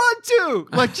 because I want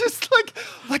to. Like just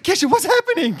like Kesha, what's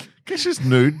happening? Kesha's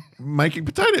nude making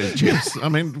potato chips. I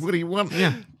mean, what do you want?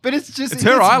 Yeah. But it's just It's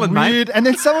her gets island, mate. weird. And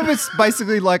then some of it's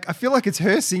basically like I feel like it's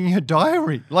her singing her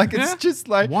diary. Like it's Yeah. just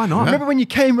like Why not? Remember when you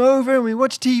came over and we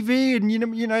watched TV and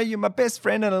you know you're my best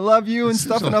friend and I love you and It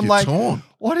stuff. seems And like I'm you're like, torn.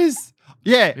 what is?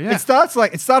 Yeah, Yeah. it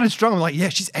started strong. I'm like, yeah,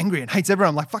 she's angry and hates everyone.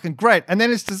 I'm like, fucking great. And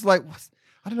then it's just like,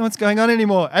 I don't know what's going on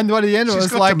anymore. And by the end of it, She's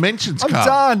it's got like, dimensions, I'm Carl.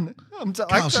 done. I'm done.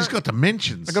 Carl, she's got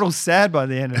dimensions. I got all sad by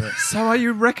the end of it. So are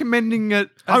you recommending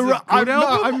it as a good I'm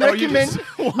album? Or you recommend.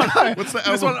 just- What's the Just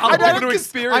album? want other I don't people to 'cause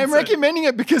experience I'm it. recommending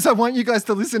it because I want you guys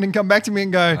to listen and come back to me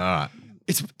and go, All right.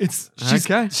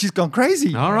 she's gone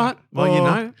crazy. All right. Well, you Or,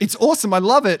 know. it's awesome. I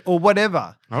love it, or whatever.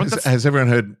 All right, Has, that's- has everyone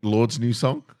heard Lord's new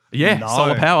song? yeah, No.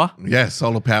 Solar Power. Yeah,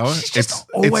 Solar Power. She's just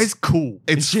always cool.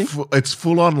 It's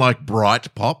full on like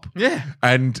bright pop. Yeah.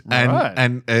 And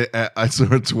Right. I saw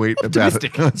a tweet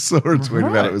Optimistic. about it. I saw a tweet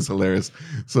about Right. it. It was hilarious.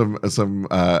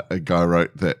 A guy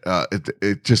wrote that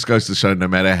it just goes to show no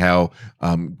matter how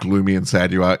gloomy and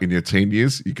sad you are in your teen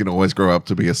years, you can always grow up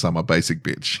to be a summer basic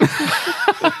bitch.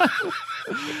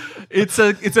 It's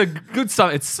a good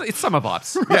summer. It's summer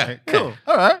vibes. yeah, Cool.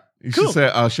 All right. You should say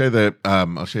I'll show the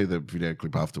video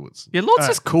clip afterwards. Yeah, Lord's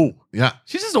just cool. Yeah.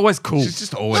 She's just always cool. She's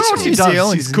just always I don't know what cool. she She's does. New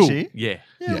Zealand, She's isn't cool. she? Yeah.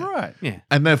 Yeah, Yeah. right. Yeah.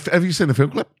 And have you seen the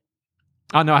film clip?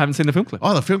 Oh, no, I haven't seen the film clip.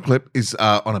 Oh, the film clip is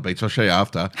on a beach. I'll show you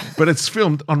after. But it's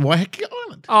filmed on Waiheke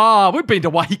Island. Oh, we've been to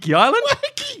Waiheke Island.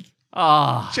 Waiheke!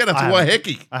 Ah. Shout out to I haven't.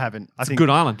 Waiheke. I haven't. I a good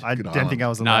island. I Good don't island. think I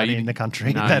was No, allowed you- in the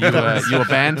country. No, That- you were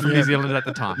banned from New Zealand at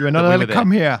the time. You were not that we allowed were to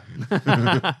there.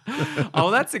 come here.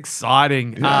 Oh, that's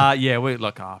exciting. Yeah,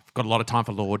 I've got a lot of time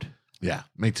for Lord. Yeah,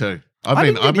 me too. I I've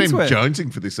didn't been get into it.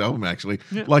 jonesing for this album actually.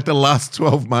 Like the last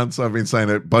 12 months, I've been saying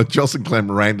it. Both Joss and Clem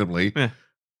randomly. Yeah.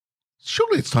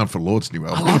 Surely it's time for Lord's new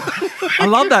album. I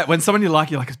love that when someone you're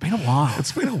like, it's been a while.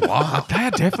 It's been a while. They are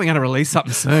definitely going to release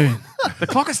something soon. The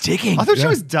clock is ticking. I thought she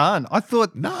was done. I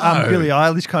thought No. Billie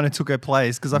Eilish kind of took her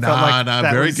place because I felt like No,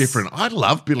 that very was- different. I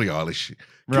love Billie Eilish.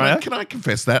 Right. Can I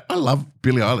confess that? I love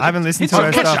Billie Eilish. I haven't listened It's to her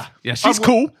on Kesha. stuff. Yeah, she's I've wa-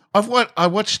 cool. I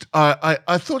watched.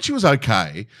 I thought she was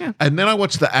okay, and then I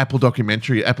watched the Apple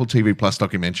TV Plus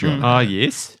documentary on her, Oh,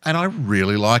 yes. and I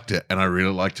really liked it, and I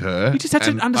really liked her. You just had to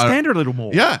And understand her a little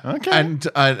more. Yeah. Okay.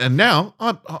 And now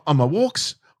I'm on my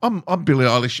walks. I'm Billie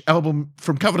Eilish album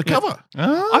from cover to cover.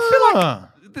 I feel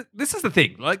like this is the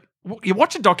thing. Like, you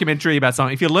watch a documentary about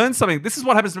something. If you learn something, this is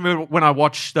what happens to me when I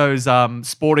watch those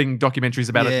sporting documentaries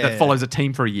about it Yeah. that follows a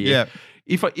team for a year. Yeah.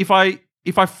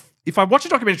 If I watch a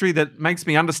documentary that makes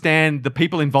me understand the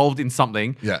people involved in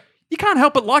something, Yeah. you can't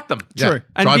help but like them. Yeah. True.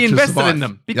 And Drive be to invested Survive. in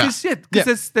them Yeah.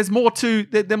 because there's more to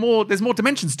there's more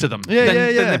dimensions to them Yeah, than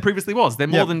yeah. there previously was. They're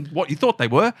more Yep. than what you thought they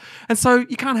were, and so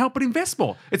you can't help but invest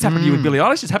more. It's happened to you with Billie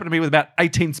Eilish. It's happened to me with about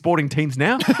 18 sporting teams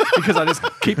now because I just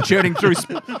keep churning through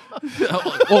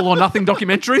all or nothing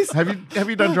documentaries. Have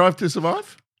you done Drive to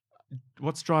Survive?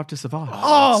 What's Drive to Survive?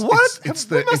 Oh, what? It's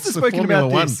We the must it's have the spoken Formula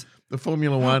about One. this. The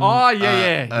Formula One. Oh,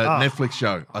 yeah. Netflix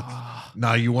show.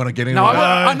 No, you want to get into No, it?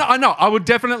 I know. I would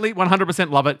definitely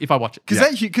 100% love it if I watch it.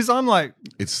 Because I'm like,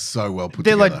 It's so well put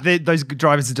they're together. like those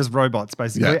drivers are just robots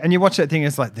basically, Yeah. and you watch that thing,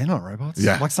 it's like they're not robots.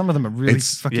 Yeah. Like some of them are really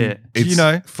It's- fucking. yeah. It's You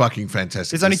know, fucking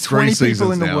fantastic. there's only 20 3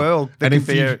 people in the seasons now. world that And can if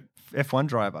be you- a F1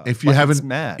 driver. If you Like, haven't, it's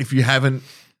mad. if you haven't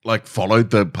like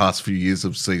followed the past few years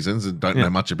of seasons and don't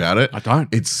know much about it, I don't.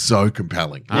 It's so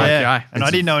compelling. yeah, Okay. and I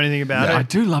didn't know anything about I it.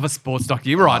 do love a sports doc.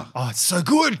 You're right. Oh, it's so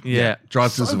good. Yeah.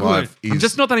 Drive to Survive I'm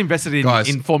just not that invested Guys,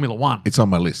 in Formula One. It's on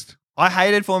my list. I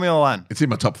hated Formula One. It's in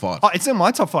my top 5. Oh, it's in my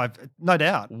top 5, no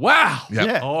doubt. Wow. Yeah.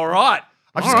 Yeah. All right.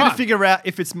 I'm just going to figure out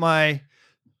if it's my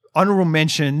honorable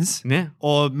mentions Yeah.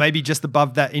 or maybe just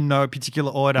above that in no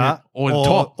particular order Yeah. Or the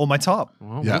top. or my top.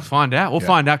 Well, Yeah. we'll find out. We'll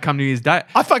find out come New Year's Day.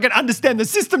 I fucking understand the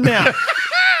system now.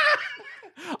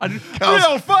 I didn't,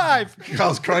 305.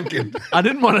 Carl's cranking. I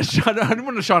didn't want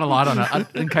to shine a light on it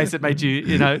in case it made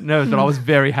you nervous, but I was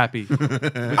very happy.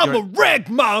 I'm a wreck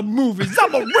my movies.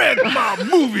 I'm a wreck my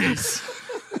movies.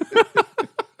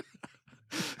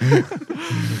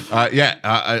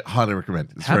 I highly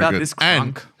recommend it. It's How very about good. this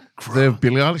And crunk? the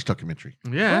Billie Eilish documentary.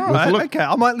 Yeah. All right, look. okay.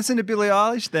 I might listen to Billie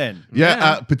Eilish then. Yeah,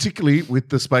 Yeah. particularly with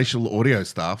the spatial audio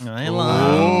stuff. I Oh,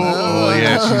 love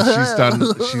yeah,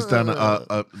 she's done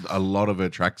a lot of her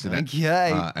tracks in it.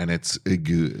 Okay. And it's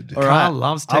good. All right. Carl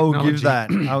loves I will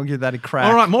technology. give that a crack.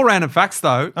 All right, more random facts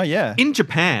though. Oh, yeah. In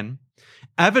Japan,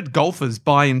 avid golfers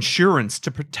buy insurance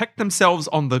to protect themselves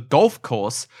on the golf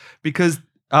course because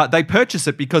they purchase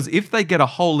it because if they get a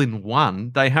hole in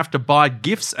one, they have to buy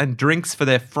gifts and drinks for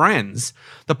their friends.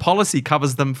 The policy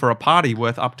covers them for a party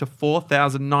worth up to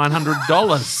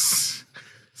 $4,900.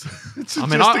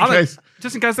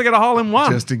 Just in case they get a hole in one.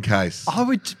 Just in case. I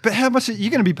would, but how much are you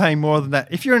going to be paying more than that?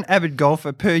 If you're an avid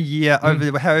golfer per year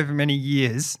over however many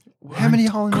years, how many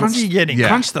hole in ones are you getting? Yeah.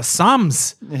 Crunch the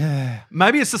sums. Yeah.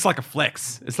 Maybe it's just like a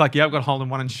flex. It's like, yeah, I've got hole in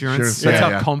one insurance. Sure, That's yeah,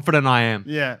 how yeah. confident I am.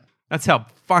 Yeah. That's how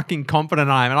fucking confident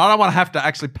I am. And I don't want to have to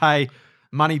actually pay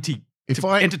money to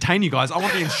entertain you guys. I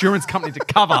want the insurance company to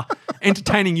cover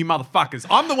entertaining you motherfuckers.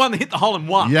 I'm the one that hit the hole in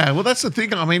one. Yeah, well, that's the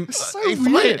thing. I mean, so if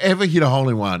weird. I ever hit a hole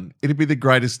in one, it'd be the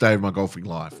greatest day of my golfing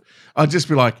life. I'd just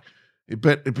be like,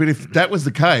 but if that was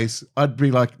the case, I'd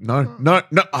be like, no.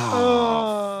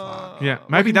 Oh, Yeah.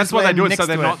 Maybe that's why they land do it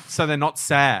next so they're not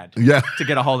sad Yeah. to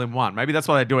get a hole in one. Maybe that's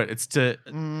why they do it. It's to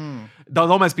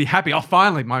they'll almost be happy. Oh,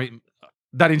 finally,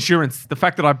 that insurance, the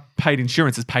fact that I paid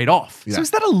insurance is paid off. Yeah. So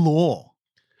is that a law?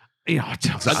 You know,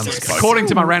 unspoken. according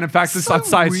to my random facts, so I'd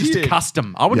say it's just a weird.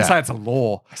 custom. I wouldn't Yeah. say it's a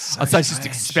law. I'd say it's just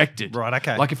expected. Right,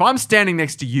 okay. Like if I'm standing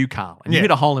next to you, Carl, and you Yeah.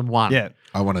 hit a hole in one, Yeah.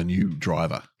 I want a new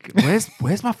driver.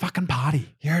 where's my fucking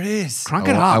party? Here it is. Crunk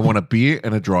I it want, up. I want a beer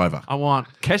and a driver. I want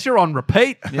Kesha on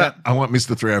repeat. Yeah. I want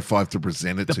Mr. 305 to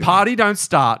present it The to me. party don't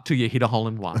start till you hit a hole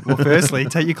in one. Well, firstly,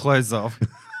 take your clothes off.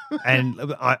 And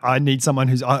I need someone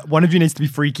who's one of you needs to be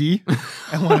freaky,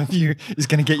 and one of you is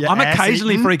going to get your. I'm ass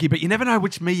occasionally eaten. freaky, but you never know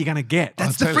which me you're going to get.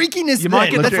 That's the freakiness. You might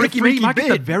then. get the That's freaky me, you might get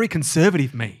the bit. very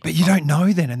conservative me. But you don't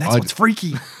know then, and that's what's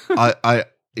freaky.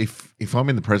 If I'm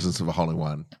in the presence of a hole in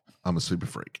one, I'm a super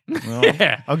freak.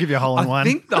 Yeah. I'll give you a hole in I one.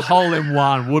 think the hole in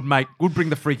one would bring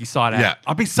the freaky side out. Yeah.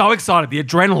 I'd be so excited. The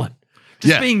adrenaline.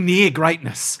 Just Yeah. being near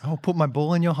greatness. I'll put my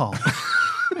ball in your hole.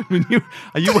 I mean,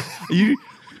 are you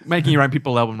making your own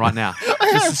Pitbull album right now?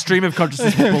 Just a stream of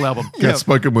consciousness Pitbull album. Yeah,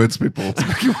 spoken word spitball.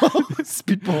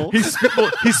 Spitball. He's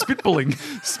spitballing.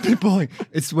 Spitballing.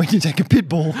 It's when you take a pit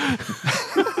ball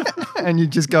and you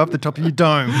just go up the top of your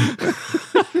dome.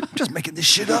 I'm just making this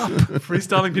shit up.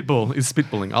 Freestyling Pitbull is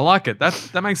spitballing. I like it.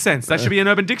 That makes sense. That should be an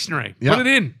Urban Dictionary. Yeah. Put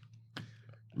it in.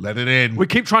 Let it in. We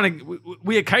keep trying to.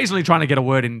 We occasionally trying to get a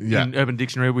word in Urban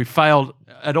Dictionary. We failed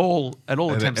at all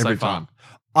attempts so every far. time.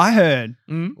 I heard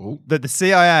Oh, that the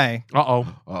CIA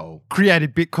Uh-oh.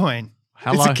 created Bitcoin.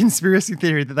 Hello. It's a conspiracy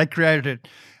theory that they created it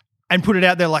and put it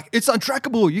out there like, it's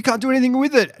untrackable. You can't do anything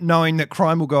with it, knowing that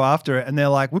crime will go after it. And they're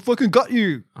like, we fucking got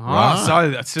you. Oh, Right.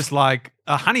 so it's just like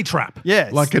a honey trap.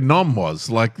 Yes. like a nom was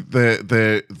like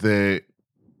the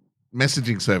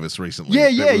messaging service recently. Yeah,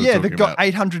 that yeah, we were yeah. talking They've got about.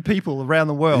 800 people around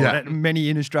the world, Yeah. and many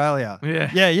in Australia. Yeah.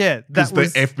 yeah, yeah. Because That the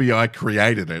was FBI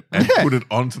created it and Yeah. put it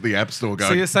onto the App Store.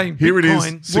 Going, you're saying here it is.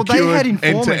 Bitcoin- well. They secured, had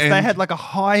informants. end-to-end." They had like a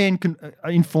high-end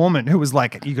informant who was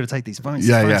like, "You got to take these phones.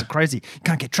 Yeah, these phones yeah. are crazy. You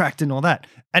can't get tracked and all that."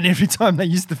 And every time they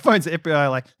used the phones, the FBI are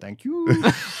like, "Thank you,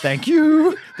 thank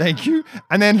you, thank you."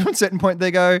 And then at a certain point, they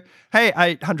go, "Hey,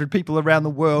 800 people around the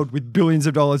world with billions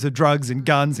of dollars of drugs and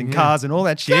guns and cars and all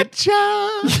that shit.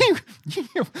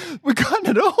 We got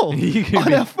it all You've on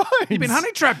been- our phones. You've been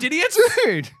honey trapped, idiots.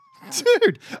 Dude.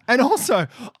 And also,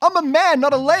 I'm a man,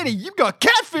 not a lady. You got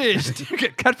catfished. You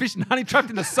get catfish and honey trapped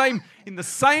in the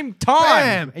same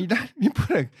time. Bam. And you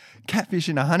put a catfish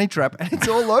in a honey trap and it's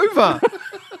all over.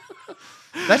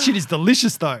 That shit is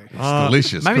delicious though. It's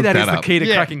delicious. Maybe Cook that is the up. key to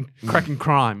Yeah. cracking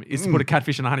crime is to put a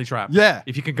catfish in a honey trap. Yeah.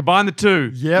 If you can combine the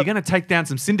two, Yep. you're going to take down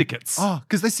some syndicates. Oh,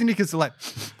 because those syndicates are like,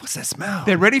 what's that smell?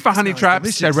 They're ready for honey smells traps.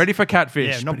 delicious. They're ready for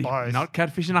catfish. Yeah, not but both. Not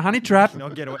catfish in a honey trap.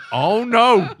 Not get away. Oh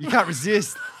no. You can't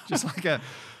resist. Just like a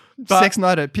But- sex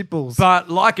night at Pitbull's. But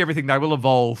like everything, they will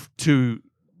evolve to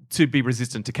be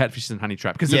resistant to catfish and honey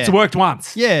trap because it's Yeah. worked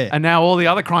once. Yeah. And now all the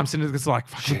other crime syndicates are like,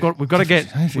 fuck, we've got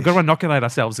to inoculate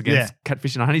ourselves against Yeah.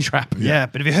 catfish and a honey trap. yeah,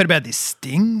 but have you heard about this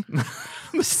Sting?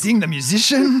 Sting the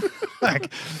musician?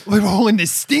 Like, we're all in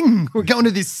this Sting. We're going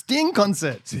to this Sting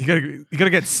concert. So you got to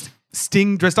get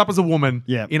Sting dressed up as a woman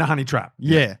Yeah. in a honey trap.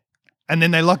 Yeah. And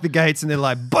then they lock the gates and they're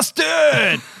like,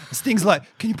 busted! Sting's like,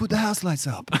 can you put the house lights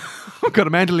up? I've got a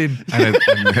mandolin. and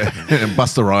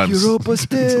Busta Rhymes. You're all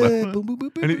busted. Boom, boom, boom,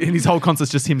 boom. And his whole concert's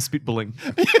just him spitballing.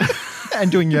 And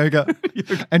doing yoga.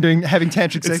 And having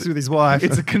tantric sex with his wife.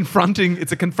 It's a confronting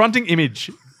image.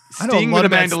 I know a Sting lot with a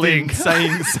about mandolin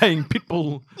Sting. saying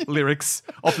Pitbull lyrics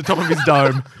off the top of his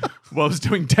dome whilst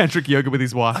doing tantric yoga with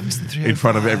his wife. in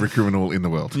front of every criminal in the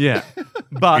world. Yeah.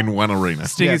 But In one arena.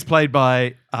 Sting Yeah. is played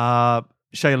by Shia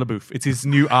LaBeouf. It's his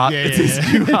new art. Yeah, it's yeah, his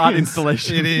yeah. new art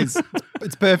installation. It is.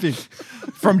 It's perfect.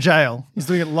 From jail. He's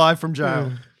doing it live from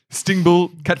jail. Sting Bull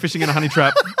catfishing in a honey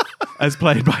trap, as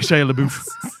played by Shia LaBeouf.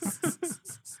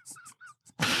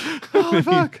 Oh,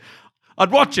 fuck.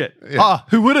 I'd watch it. Ah,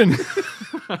 who wouldn't?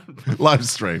 Live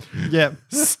stream. Yeah.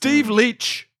 Steve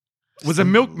Leach was a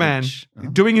milkman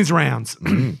doing his rounds,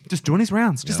 just doing his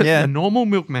rounds, just Yeah. a normal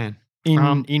milkman. In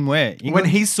where? England? When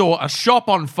he saw a shop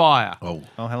on fire, Oh.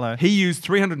 Oh, hello. he used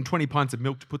 320 pints of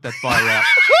milk to put that fire out.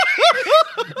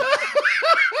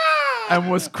 And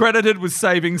was credited with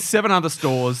saving 7 other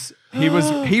stores. He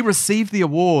received the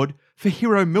award for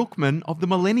Hero Milkman of the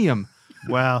Millennium.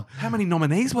 Wow. How many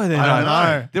nominees were there? I don't though?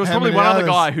 know. There was How probably many one other others?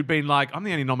 guy who'd been like, I'm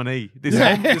the only nominee.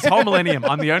 This whole millennium,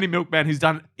 I'm the only milkman who's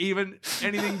done even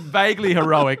anything vaguely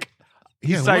heroic.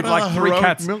 He Yeah, saved what like other 3 heroic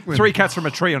cats, milkman? 3 cats from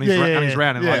a tree on his, Yeah, yeah, on his yeah.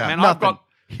 round. And Yeah, like, man, nothing. I've got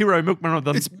Hero Milkman of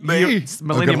the It's me.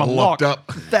 Millennium I got unlocked. locked up.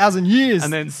 1,000 years.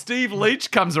 And then Steve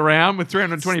Leach comes around with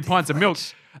 320 pints of milk.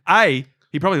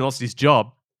 He probably lost his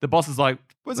job. The boss is like,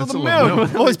 where's all That's the a lot of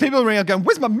milk? All these people ring up going,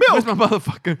 where's my milk? where's my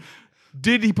motherfucker?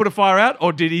 Did he put a fire out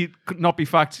or did he not be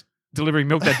fucked delivering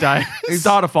milk that day?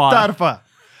 Start a fire. Start a fire.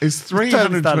 It's Totally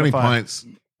 320 started a fire. pints.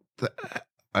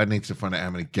 I need to find out how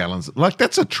many gallons. Like,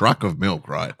 that's a truck of milk,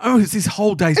 right? Oh, it's his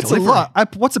whole day's It's delivery. a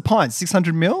lot. What's a pint?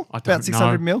 600 mil? I don't About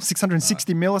 600 know. mil?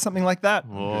 660 mil or something like that?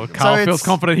 Oh, Carl So feels it's-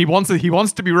 confident. He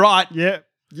wants to be right. Yep.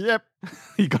 Yep.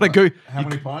 You gotta go. How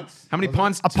many pints? How many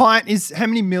pints? A pint is how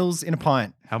many mils in a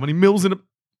pint? How many mils in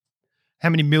How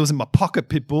many mils in my pocket,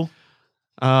 Pitbull?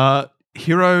 a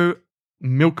Hero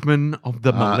Milkman of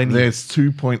the Millennium? There's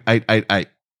 2.888.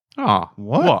 Oh,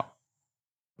 What?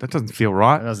 That doesn't feel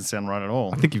right. That doesn't sound right at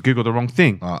all. I think you've googled the wrong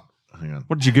thing. Hang on.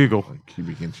 What did you Google? Like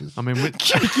cubic inches. I mean,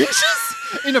 Cubic inches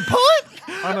in a pint?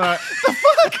 I know. The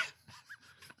fuck?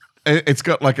 It's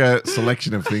got like a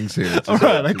selection of things here. It's All just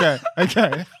right. like-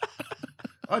 Okay.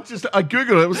 I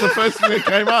googled it. It was the first thing that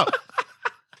came up.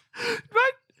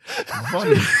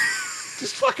 Fucking-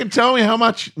 Just fucking tell me how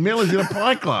much mil is in a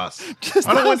pint glass. Just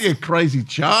I don't want ask. your crazy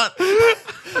chart.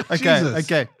 Okay. Jesus.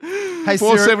 Okay. Hey,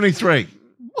 Sarah, 473.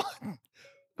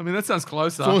 I mean, that sounds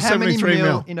closer. Four- how many 73 mil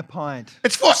mil. in a pint?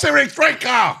 It's 473,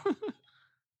 Carl.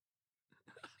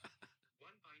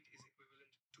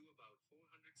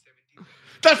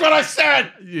 That's what I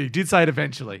said. You did say it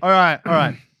eventually. All right. All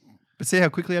right. But see how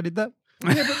quickly I did that?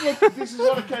 Yeah, but look, this is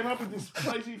what I came up with. This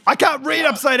crazy. I can't read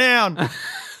upside down.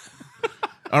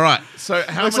 All right. So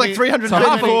how Looks many? like 300 So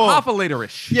half half a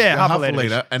litre-ish. Yeah, half, half a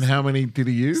liter. And how many did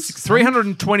he use?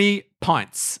 320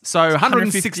 pints. So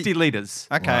 160 litres.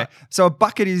 Okay. Right. So a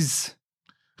bucket is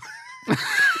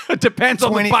It depends on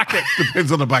the 20 bucket.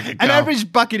 Depends on the bucket. an Carl.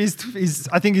 average bucket is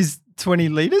I think is 20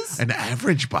 liters. An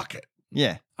average bucket.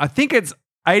 Yeah. I think it's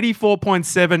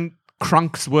 84.7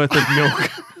 crunks worth of milk.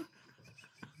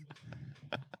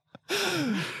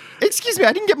 Excuse me,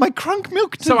 I didn't get my crunk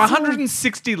milk. So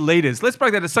 160 litres. Let's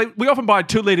break that. So we often buy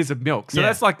 2 litres of milk. So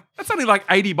Yeah. that's only like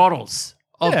 80 bottles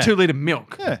of Yeah. 2 litre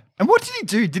milk. Yeah. And what did he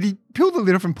do? Did he peel the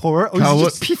lid off and pour it? Or Carl, was he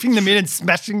just what- piffing them in and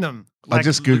smashing them? I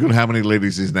just Googled how many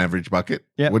litres is an average bucket.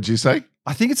 Yep. What'd you say?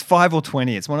 I think it's 5 or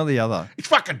 20. It's one or the other. It's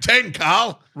fucking 10,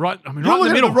 Carl. Right, I mean, You're right in the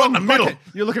looking middle. at the wrong right in the middle. bucket.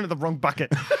 You're looking at the wrong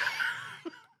bucket.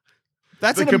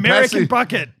 That's The an American capacity-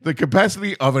 bucket. The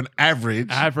capacity of an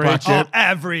average Average. Oh, bucket.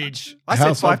 average. I said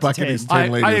Household 5 to bucket 10. is 10 I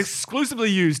litres.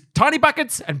 exclusively use tiny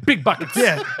buckets and big buckets.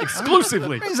 Yeah.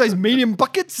 Exclusively. What is those medium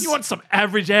buckets? You want some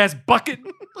average ass bucket?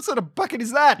 What sort of bucket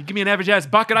is that? Give me an average ass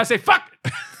bucket. I say, fuck.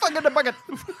 Fuck in the bucket.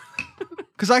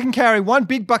 Because I can carry one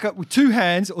big bucket with 2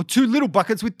 hands or 2 little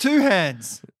buckets with 2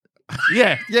 hands.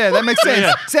 Yeah. Yeah, that makes sense.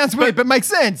 Yeah. Sounds weird, but makes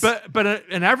sense. But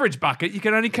an average bucket, you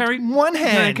can only carry One You can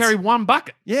only hand. carry one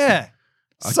bucket. Yeah.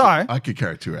 So, I could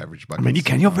carry 2 average buckets. I mean, you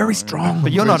can. You're very strong.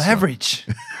 but you're very not strong. average.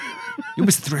 You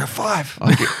was 3 or 5.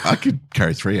 I could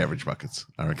carry 3 average buckets.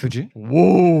 I reckon. Could you?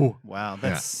 Whoa. Wow,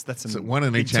 that's some So one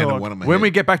in big each hand and talk. one in my When head.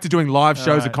 we get back to doing live shows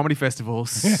right. at comedy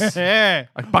festivals, Yeah.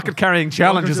 like bucket carrying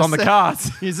challenges on the cards.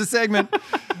 Here's a segment.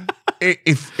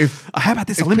 if How about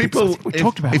this if Olympics? people, I think we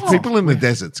talked about if it. people in the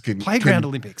deserts can Playground can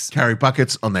Olympics. carry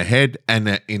buckets on their head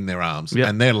and in their arms, Yeah.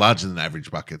 and they're larger than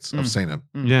average buckets. I've seen them.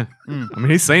 Yeah. I mean,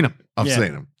 he's seen them. I've Yeah.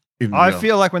 seen them. I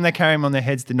feel like when they carry them on their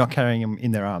heads, they're not carrying them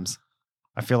in their arms.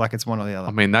 I feel like it's one or the other.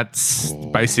 I mean, that's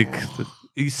basic.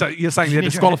 You're saying You they're need your-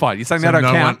 disqualified. You're saying so they don't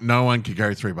no count. one can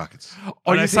carry 3 buckets. Or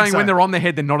I you're don't saying think when so. they're on their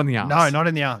head, they're not in the arms. No, not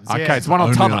in the arms. Okay, yeah. it's one on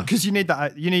Only top. on- Because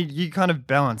you kind of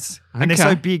balance. And they're Okay.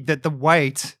 so big that the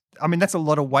weight, I mean, that's a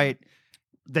lot of weight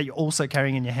that you're also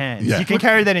carrying in your hands. Yeah. You can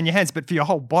carry that in your hands, but for your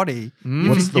whole body,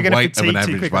 What's the you're gonna weight of an fatigue too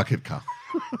average quickly. bucket, Carl?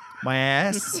 My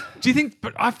ass. Do you think?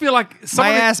 But I feel like My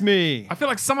someone. ass me. I feel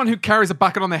like someone who carries a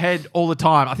bucket on their head all the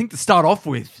time. I think to start off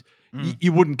with,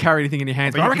 you wouldn't carry anything in your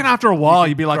hands. But But I you reckon could- after a while, you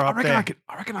you'd be could like, grow I up reckon there. I could.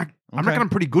 I reckon Okay. I'm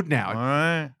pretty good now. All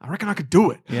right. I reckon I could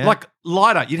do it. Yeah. Like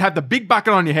lighter, you'd have the big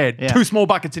bucket on your head, Yeah. 2 small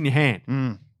buckets in your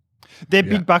hand. They're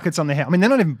big buckets on their head. I mean, they're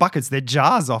not even buckets, they're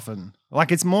jars often.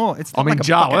 Like it's more, it's I not mean, like a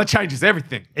jar. bucket. Well, that changes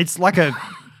everything. It's like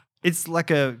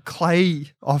a clay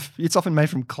it's often made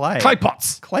from clay. Clay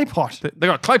pots. Clay pot. They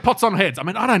got clay pots on heads. I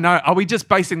mean, I don't know. Are we just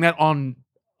basing that on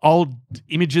old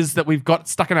images that we've got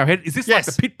stuck in our head? Is this Yes.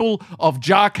 like the pit bull of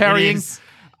jar carrying? is.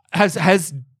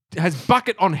 Has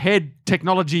bucket on head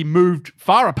technology moved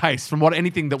far apace from what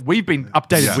anything that we've been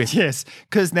updated Yeah. with? Yes,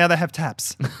 because now they have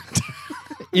taps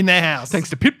in their house. Thanks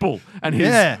to Pitbull and his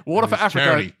Yeah. Water for His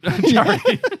Africa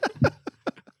charity.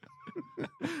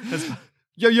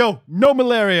 Yo, no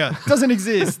malaria. Doesn't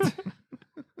exist.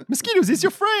 Mosquitoes is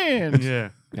your friend. yeah.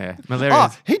 Malaria.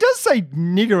 Oh, he does say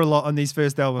nigger a lot on these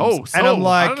first albums. Oh, so and I'm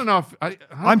like, I don't know if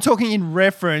I'm talking in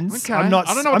reference. Okay. I'm not.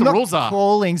 I don't know what I'm the not rules are.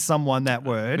 calling someone that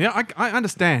word. yeah, I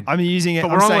understand. I'm using it.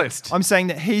 But I'm we're on a saying, list. I'm saying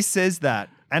that he says that,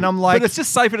 and I'm like, but it's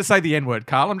just safer to say the N word,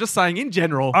 Carl. I'm just saying in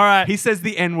general. All right. He says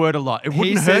the N word a lot. It he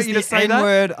wouldn't hurt says you the to say that.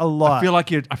 N-word a lot. I feel like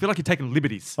you're taking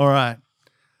liberties. All right,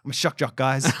 I'm a shock jock,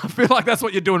 guys. I feel like that's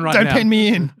what you're doing right Don't now. pen me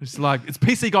in. It's like it's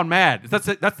PC gone mad. That's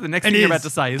the next thing It you're is. about to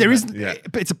say. Isn't There it? isn't. Yeah.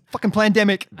 But it's a fucking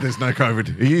pandemic. There's no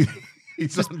COVID.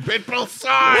 He's on Pitbull's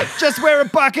side. Just wear a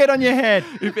bucket on your head.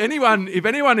 If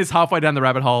anyone is halfway down the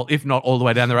rabbit hole, if not all the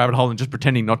way down the rabbit hole, and just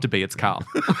pretending not to be, it's Carl.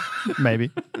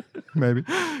 Maybe.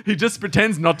 He just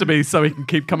pretends not to be so he can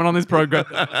keep coming on this program,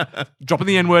 dropping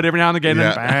the N word every now and again.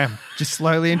 Yeah. Bam. Just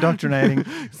slowly indoctrinating.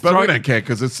 But Throwing- we don't care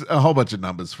because it's a whole bunch of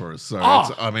numbers for us. So Oh.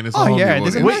 it's, I mean, it's a Oh whole yeah, new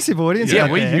there's a audience. massive audience. Yeah,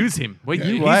 out we there. use him.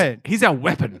 You wait. He's our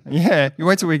weapon. Yeah, you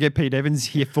wait till we get Pete Evans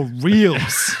here for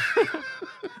reals.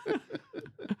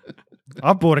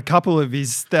 I bought a couple of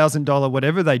his $1,000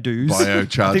 whatever they do's. I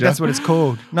Biocharger? think that's what it's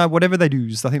called. No, whatever they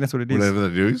do's. I think that's what it is. Whatever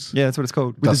they do. Yeah, that's what it's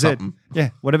called. With Does a Z. something. Yeah,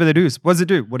 whatever they do's. What does it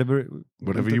do? Whatever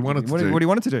you want it to what, do. What do you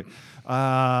want it to do?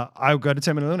 I'll go to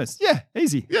terminal illness. Yeah,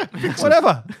 easy. Yeah,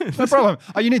 Whatever. No problem.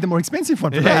 Oh, you need the more expensive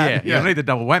one for Yeah, that. yeah. You don't need the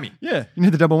double whammy. Yeah, you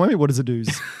need the double whammy. What does it do's?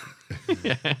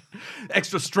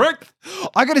 Extra strength.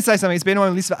 I got to say something. It's been on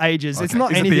my list for ages. It's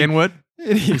not Is it anything. the N word?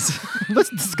 It is. Let's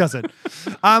discuss it.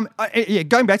 Yeah,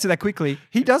 going back to that quickly,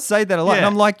 he does say that a lot, and Yeah.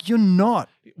 I'm like, you're not.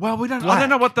 Well, we don't. I Black. don't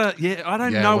know what the. Yeah, I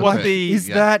don't Yeah, know what what the- the. Is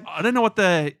Yeah. that I don't know what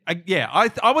the. I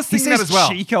was he thinking that says as well.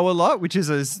 Chico a lot, which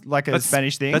is like a That's-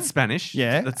 Spanish thing. That's Spanish.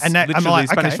 Yeah, That's and that- I'm literally like,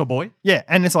 Spanish okay. for boy. Yeah,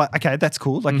 and it's like, okay, that's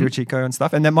cool. Like you're a Chico and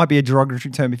stuff. And that might be a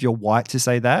derogatory term if you're white to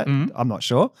say that. I'm not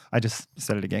sure. I just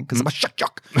said it again because I'm a shock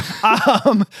jock.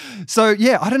 So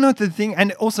yeah, I don't know the thing.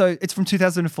 And also, it's from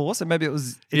 2004, so maybe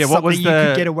it's Yeah, what something was you the-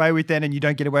 could get away with then and you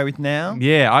don't get away with now.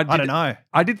 Yeah, I don't know.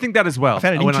 I did think that as well. I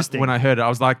found it when interesting. when I heard it, I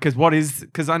was like,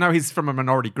 because I know he's from a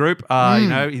minority group. You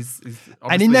know, he's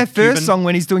And in that obviously first Cuban. song,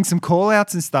 when he's doing some call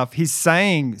outs and stuff, he's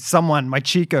saying, someone, my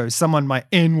Chico, someone, my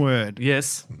N-word.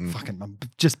 Yes, Fucking, I'm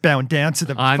just bowing down to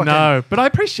the I fucking know, but I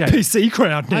appreciate it. PC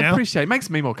crowd I now. appreciate it. Makes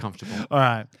me more comfortable. All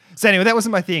right. So anyway, that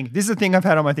wasn't my thing. This is the thing I've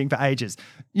had on my thing for ages.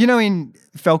 You know, in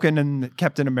Falcon and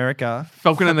Captain America.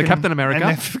 Falcon and the Captain America.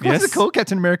 And what's Yes. it called?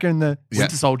 Captain America and the...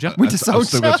 Winter Soldier. Winter I've still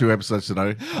Soldier. got 2 episodes to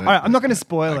know. All right, I'm not going to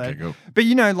spoil Okay, it. cool. But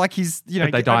you know, like he's, you know,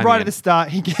 But they die in right the at the end. start,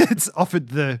 he gets offered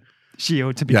the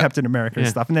shield to be Yeah. Captain America and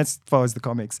Yeah. stuff, and that's follows the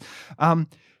comics.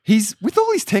 He's with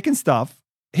all his tech and stuff.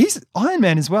 He's Iron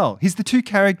Man as well. He's the 2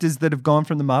 characters that have gone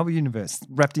from the Marvel universe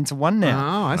wrapped into one now.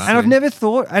 Oh, I see. And I've never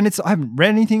thought, and I haven't read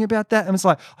anything about that. And it's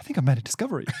like, I think I made a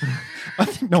discovery. I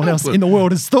think no one else in the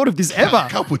world has thought of this ever.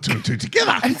 Can't put 2 and 2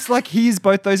 together. And it's like he is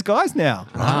both those guys now.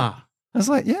 Ah, I was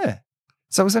like, yeah.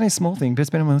 So it was only a small thing, but it's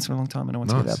been on my list for a long time, and I want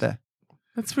to get Nice. out there.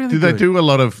 that's really Did good. they do a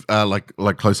lot of like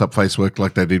close up face work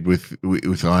like they did with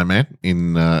Iron Man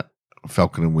in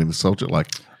Falcon and Winter Soldier? Like,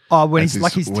 Oh, when As he's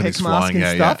like he's- his when text he's mask flying, and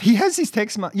yeah, stuff. yeah. He has his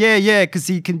text mask. Yeah, because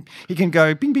he can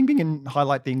go bing, bing, bing and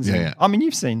highlight things. Yeah, and- yeah. I mean,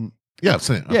 you've seen. yeah, I've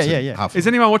seen it. I've Yeah, seen yeah, yeah. half of Is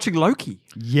it. anyone watching Loki?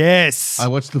 Yes. I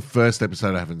watched the first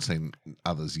episode. I haven't seen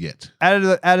others yet. out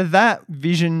of that,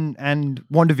 Vision and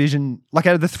WandaVision, like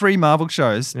out of the 3 Marvel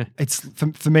shows, Yeah. it's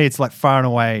for me, it's like far and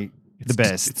away the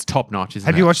best. It's top notch, isn't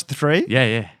Have it? you watched the 3? Yeah,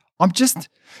 yeah. I'm just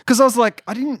because I was like,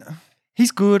 he's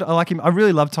good. I like him. I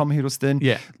really love Tom Hiddleston.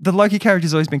 Yeah. The Loki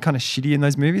character's always been kind of shitty in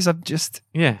those movies.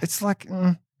 Yeah. It's like,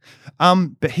 but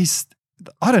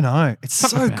I don't know. It's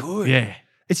Something so about it. good. Yeah.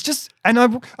 It's just, and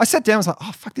I sat down. I was like,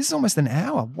 oh fuck, this is almost an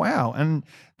hour. Wow. And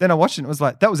then I watched it. And it was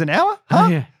like, that was an hour? Huh? Oh,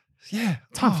 yeah. Yeah.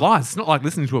 Time Oh, flies. It's not like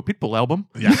listening to a Pitbull album.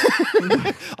 Yeah,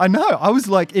 I know. I was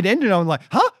like, it ended. And I'm like,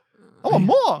 huh? I want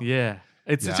more. Yeah.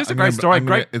 It's Yeah, just a I'm great gonna- story. I'm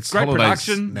gonna- Great, it's great holidays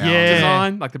production now. Yeah.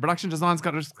 design. Like the production design's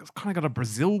kind of got a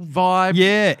Brazil vibe.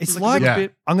 Yeah. It's Like a like, little Yeah.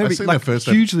 bit. I'm going I've to be seen like the first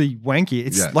hugely wanky.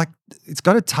 It's Yeah. like, it's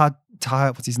got a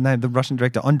what's his name? The Russian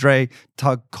director, Andrei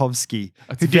Tarkovsky.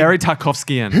 It's very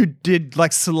Tarkovskian. Who did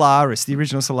like Solaris, the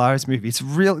original Solaris movie. It's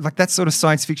real, like that sort of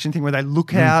science fiction thing where they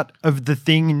look out of the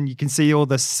thing and you can see all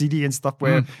the city and stuff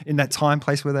where in that time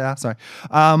place where they are. Sorry.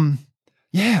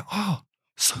 Yeah. Oh,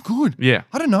 so good. Yeah.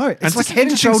 I don't know. It's it's like just an head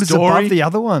and interesting shoulders story. above the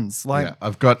other ones. Like, yeah.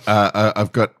 I've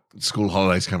got school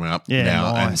holidays coming up Yeah, now,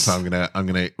 and nice. so I'm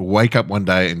gonna wake up one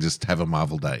day and just have a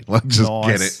Marvel day. Like, just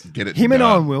nice. get it. Him and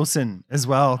done. Owen Wilson as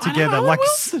well together. Owen Like,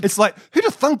 Wilson. it's like, who'd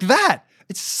have thunk that?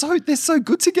 They're so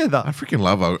good together. I freaking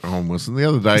love Owen Wilson. The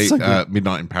other day, It's so good.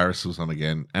 Midnight in Paris was on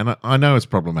again, and I know it's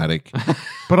problematic,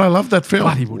 but I love that film.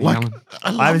 Bloody Woody Allen.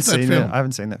 I love I haven't that seen film. it. I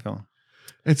haven't seen that film.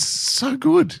 It's so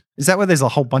good. Is that where there's a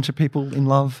whole bunch of people in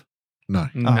love? No,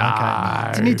 No. Oh,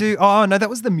 okay. Didn't he do? Oh no, that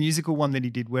was the musical one that he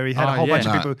did, where he had Oh, a whole yeah. bunch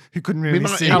of No. people who couldn't really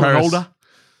Midnight sing. in Alan Paris. Alda.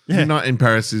 Yeah. Midnight in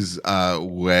Paris is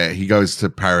where he goes to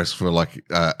Paris for like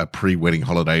a pre-wedding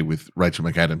holiday with Rachel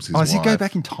McAdams. His Oh, does he go wife.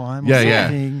 back in time? Or Yeah, yeah.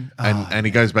 something? And Oh. and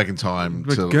he goes back in time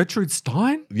With to Gertrude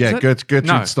Stein? yeah. Is that- Gertrude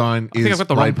No. Stein I is think I've got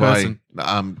the wrong played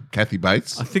by Kathy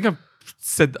Bates. I think I've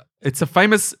said it's a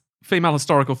famous female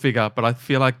historical figure, but I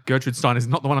feel like Gertrude Stein is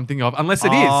not the one I'm thinking of, unless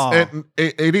it is. Oh.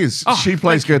 It is. Oh, She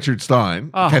plays Gertrude Stein.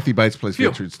 Oh, Kathy Bates plays phew.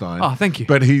 Gertrude Stein. Oh, thank you.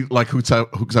 But he like hooks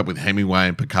up with Hemingway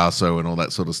and Picasso and all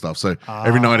that sort of stuff. So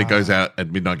every night he goes out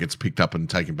at midnight, gets picked up and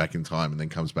taken back in time, and then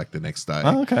comes back the next day.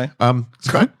 Oh, okay. It's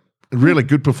great. Really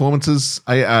good performances.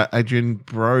 Adrian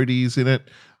Brody's in it.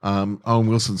 Owen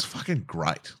Wilson's fucking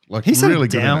great. Like He's really had a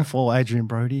good. in it. downfall, Adrian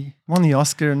Brody. Won the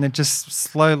Oscar and then just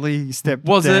slowly stepped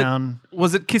Was down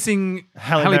Was it kissing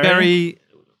Halle Halle Berry?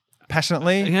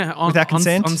 passionately Yeah, without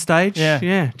consent. on stage.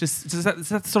 Yeah. Just is that the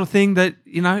sort of thing that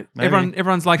Maybe.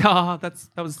 everyone's like, that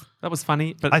was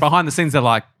funny, but I- behind the scenes they're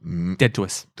like dead to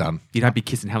us. Done. You don't be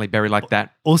kissing Halle Berry like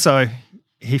that. Also,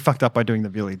 he fucked up by doing The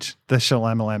Village, the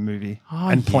Shyamalan movie, Oh,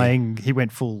 and yeah. he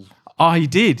went full, Oh, he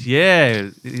did. Yeah,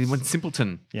 he went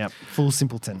simpleton, full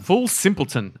simpleton. full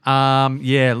simpleton.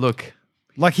 Yeah. Look,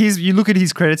 Like you look at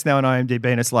his credits now on IMDb,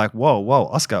 and it's like, whoa,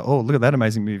 Oscar. Oh, look at that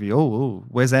amazing movie. Oh,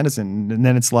 Wes Anderson, and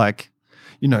then it's like,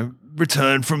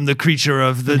 Return from the Creature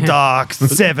of the Dark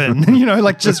 7.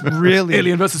 Like just really,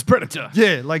 Alien versus Predator.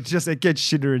 yeah, like just it gets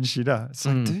shitter and shitter. It's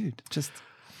like, dude, just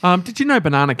Did you know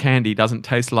banana candy doesn't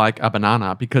taste like a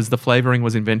banana because the flavoring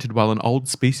was invented while an old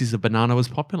species of banana was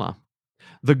popular?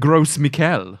 The Gros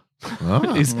Michel.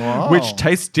 Ah. which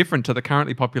tastes different to the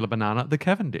currently popular banana, the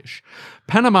Cavendish.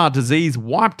 Panama disease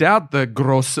wiped out the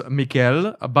Gros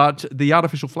Michel, but the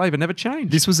artificial flavor never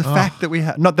changed. This was a fact that we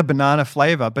had, not the banana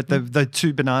flavor, but the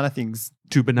two banana things.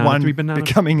 2 banana, One 3 banana.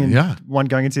 becoming and Yeah. one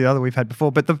going into the other we've had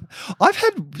before. But I've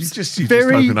had You just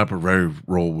very opened up a very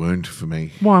raw wound for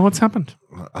me. Why? What's happened?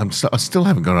 I still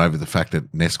haven't got over the fact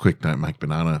that Nesquik don't make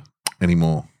banana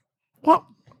anymore. What?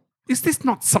 Is this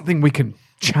not something we can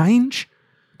change?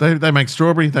 They make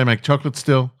strawberry, they make chocolate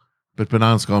still, but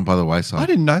banana's gone by the I wayside.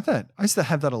 didn't know that. I used to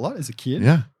have that a lot as a kid.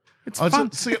 Yeah. It's I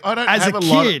fun. see, I don't As have a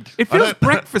lot of- kid. It I feels don't-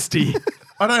 breakfasty.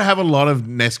 I don't have a lot of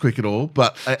Nesquik at all,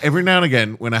 but every now and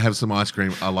again, when I have some ice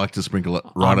cream, I like to sprinkle it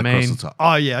right across mean- the top.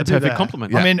 Oh yeah, I do perfect that.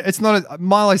 compliment. I Yeah. mean, it's not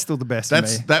Milo's still the best. for me.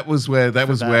 That was where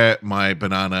that. my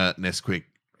banana Nesquik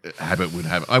habit would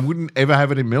have. I wouldn't ever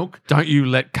have it in milk. Don't you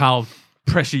let Carl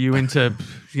pressure you into,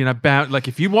 like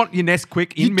if you want your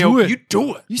Nesquik in You do milk, it. you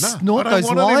do it. You No, snort I don't those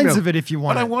want it in lines milk. of it if you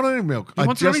want I don't it. want it in milk. He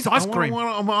wants it on his ice cream. I want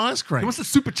it on my ice cream. He wants to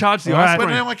supercharge the All ice right. but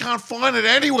cream. now I can't find it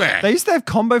anywhere. They used to have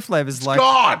combo flavors like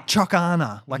gone.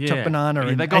 Chocana, like Yeah. choc banana, Yeah,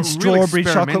 and, they got and real strawberry chocolate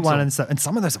experimental. one, and stuff. And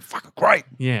some of those are fucking great.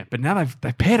 Yeah, but now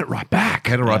they've paired it right back.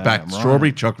 Get it right back. right.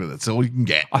 Strawberry chocolate. That's all you can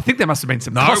get. I think there must have been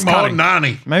some No cost more cutting.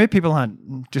 nani. Maybe people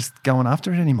aren't just going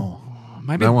after it anymore.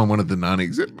 Maybe No one wanted the nani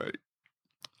except me.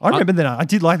 I remember the I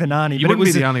did like the nani, you but it wouldn't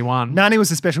was be the only one. Nani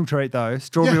was a special treat though.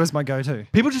 Strawberry Yeah. was my go-to.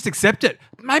 People just accept it.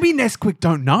 Maybe Nesquik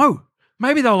don't know.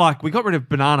 Maybe they were like, we got rid of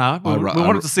banana. We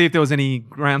wanted to see if there was any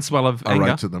groundswell of I anger.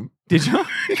 wrote to them. Did you?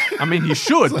 I mean, you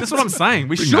should. That's what I'm saying.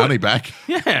 We Bring should. nani back.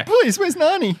 Yeah. Please, where's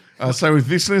Nani? So, with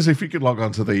listeners, if you could log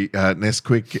on to the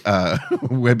Nesquik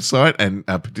website and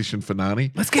petition for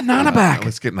Nani. Let's get Nana back.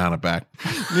 Let's get Nana back.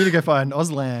 Need to go find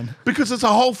Auslan. Because it's a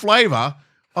whole flavour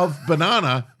of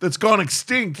banana that's gone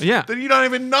extinct Yeah. that you don't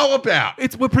even know about.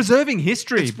 We're preserving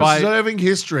history It's by preserving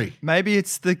history. Maybe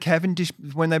it's the Cavendish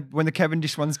when the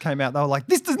Cavendish ones came out. They were like,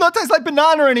 "This does not taste like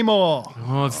banana anymore."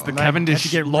 it's the They had Cavendish to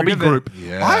get rid lobby of it. group.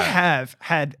 Yeah. I have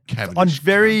had Cavendish on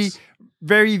very, cunts.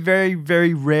 very, very,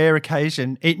 very rare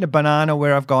occasion eaten a banana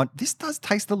where I've gone, this does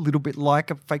taste a little bit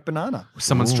like a fake banana.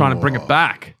 Someone's trying to bring it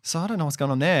back. So I don't know what's going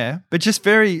on there, but just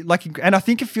very like, and I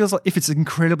think it feels like if it's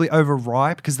incredibly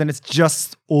overripe because then it's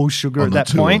just all sugar On at the that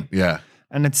tour. point. Yeah.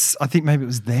 And I think maybe it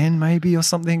was then maybe or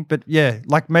something, but yeah,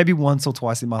 like maybe once or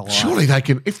twice in my life. Surely they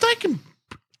can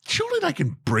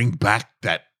bring back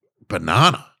that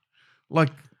banana. Like,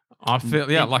 I feel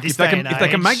like this if they day can and if they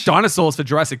can age. make dinosaurs for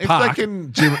Jurassic if Park, they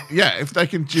can, if they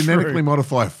can genetically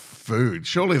modify food,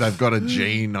 surely they've got a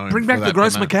gene known bring for back the that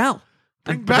Gross banana. Michel.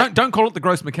 Bring But back- don't call it the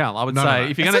Gross Michel. I would No, say no.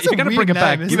 if you're It's gonna such a bring weird it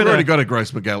back, name, give You've it already a got a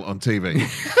Gross Miguel on TV.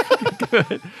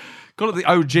 call it the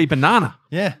OG banana,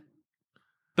 Yeah.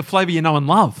 the flavor you know and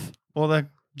love. Or the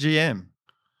GM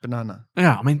banana.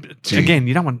 Yeah, I mean, again,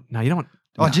 you don't want.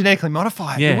 Oh, genetically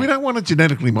modified. Yeah. We don't want to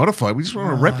genetically modify. We just want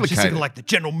to replicate Just it. like the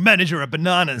general manager of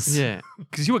bananas. Yeah,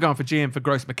 because you were going for GM for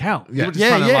Gross Michel. Yeah. You were just Yeah,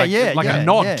 trying to yeah, like yeah, a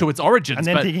nod yeah. to its origins, And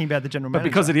then but, thinking about the general but manager.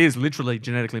 because it is literally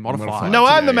genetically modified. Modified. No,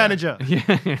 I'm Yeah, the yeah. manager.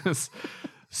 Yes.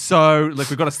 So, look,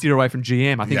 we've got to steer away from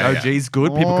GM. I think Yeah, OG yeah. is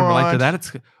good. People can relate to Alright.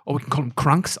 that. Or we can call them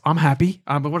crunks. I'm happy.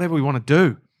 But whatever we want to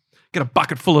do. Get a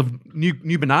bucket full of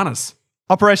new bananas.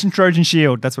 Operation Trojan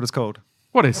Shield, that's what it's called.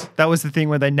 What is? That was the thing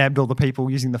where they nabbed all the people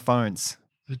using the phones,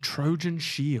 The Trojan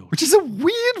Shield. which is a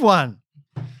weird one.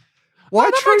 Why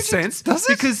that Trojan? makes sense. Does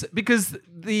it? Because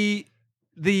the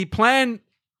plan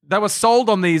that was sold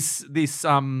on these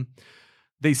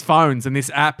phones and this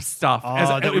app stuff.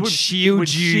 Oh, that would shield it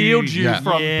would you. shield you Yeah.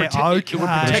 from Yeah, it would okay.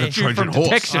 protect It's a you Trojan from horse.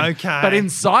 detection. Okay. But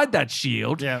inside that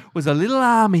shield Yeah. was a little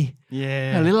army.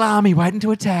 Yeah. A little army waiting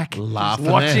to attack. Laughing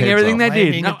their watching heads everything off. they did.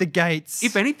 Waiting No, at the gates.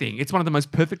 if anything, it's one of the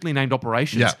most perfectly named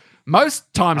operations. Yeah.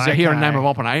 Most times you hear a Okay. name of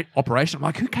operation, I'm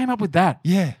like, who came up with that?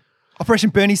 yeah.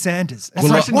 Operation Bernie Sanders. It's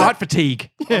Operation like, Night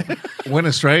Fatigue. When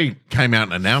Australia came out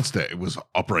and announced it, it was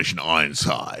Operation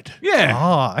Ironside. Yeah.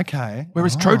 Oh, okay.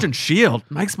 Whereas Oh. Trojan Shield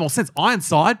makes more sense.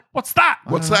 Ironside, what's that?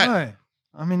 What's I that? don't know.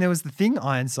 I mean, there was the thing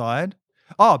Ironside.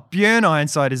 Oh, Björn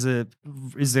Ironside is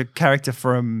a character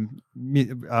from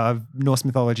Norse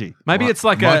mythology. Maybe it's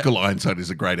like Michael Ironside is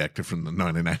a great actor from the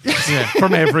 1980s. yeah,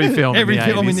 from every film. Every in the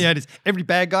film in 80s. the 80s. Every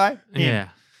bad guy. him.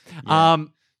 Yeah.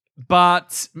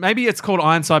 But maybe it's called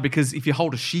Ironside because if you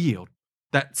hold a shield,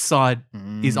 that side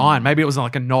is iron. Maybe it was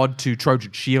like a nod to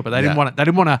Trojan Shield, but they didn't Yeah. want it. They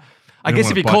didn't want to. I didn't guess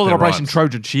wanna if you bite call it their Operation rhymes.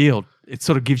 Trojan Shield, it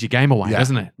sort of gives your game away, Yeah.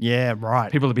 doesn't it? Yeah,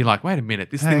 right. People would be like, wait a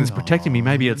minute, this thing Hang is protecting me.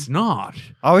 Maybe it's not.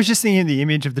 I was just thinking the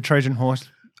image of the Trojan horse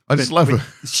I just love it.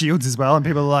 shields as well, and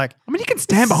people are like, I mean, you can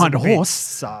stand behind a "This is bit horse.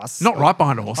 sus." Not right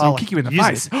behind a horse. I'll I'll kick you in the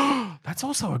use face. That's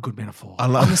also a good metaphor. I On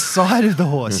the love side of the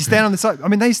horse. You stand on the side. I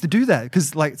mean, they used to do that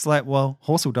because, like, it's like, well,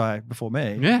 horse will die before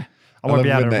me. Yeah. I won't be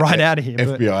able to ride out of here.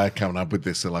 But FBI coming up with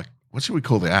this. They're like, what should we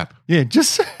call the app? yeah,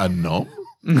 just A nom?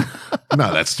 No,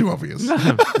 that's too obvious.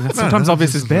 Sometimes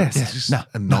obvious is best. It's just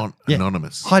No,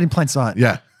 anonymous. hide in plain sight.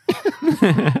 Yeah.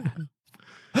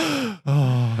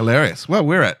 Hilarious. Well,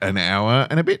 we're at an hour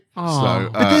and a bit. Oh. So,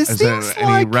 But there's is there things any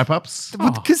like- wrap ups?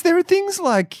 Because there are things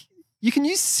like you can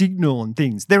use Signal and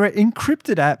things. There are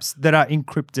encrypted apps that are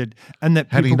encrypted and that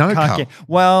How do people you know, can't Carl? get.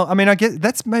 Well, I mean, I guess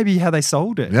that's maybe how they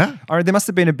sold it. Yeah. Or there must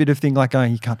have been a bit of thing like, oh,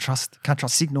 you can't trust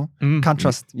Signal, can't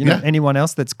trust Yeah. anyone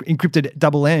else that's encrypted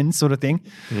double N sort of thing.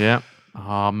 Yeah.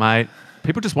 Oh, mate.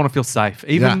 People just want to feel safe.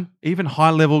 Even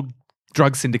high level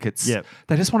drug syndicates. Yep.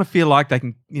 They just want to feel like they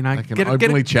can, They can get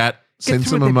openly chat, send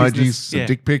through some with their emojis, business. some Yeah.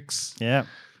 dick pics. Yeah.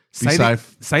 Be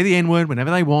safe. Say the N word whenever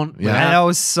they want. Yeah. And I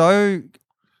was so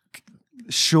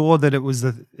sure that it was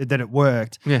that it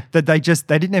worked. Yeah. That they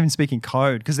didn't even speak in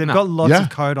code because they've No. got lots Yeah. of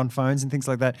code on phones and things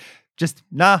like that. Just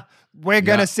we're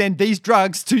gonna Yeah. send these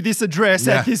drugs to this address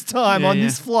Yeah. at this time Yeah, on yeah.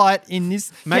 this flight in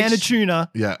this Make can of sh- tuna.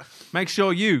 Yeah. Make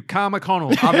sure you, Carl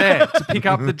McConnell, are there to pick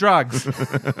up the drugs.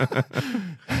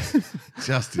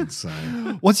 Just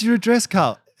insane. What's your address,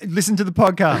 Carl? Listen to the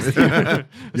podcast.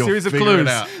 You'll series of figure it clues.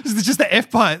 out. This is just the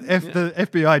the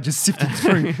FBI just sifted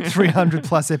through 300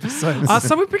 plus episodes.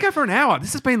 So we've been going for an hour.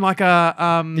 This has been like a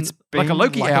like a been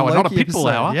Loki like hour, not a Loki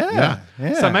Pitbull hour.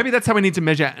 Yeah. So maybe that's how we need to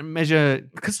measure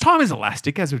because time is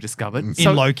elastic, as we've discovered.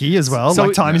 in Loki as well. so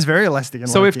like time is very elastic in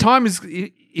So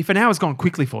Loki. if an hour's gone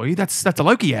quickly for you, that's a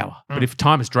Loki hour. But if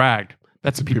time is dragged,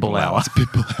 that's a Pitbull hour.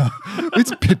 it's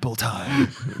Pitbull time.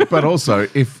 But also,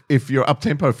 if you're up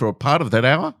tempo for a part of that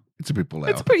hour, it's a Pitbull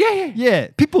hour. But yeah. Yeah,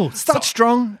 Pitbull start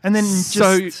strong and then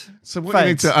just So what you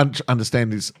need fades. to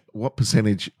understand is what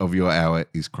percentage of your hour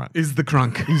is crunk. Is the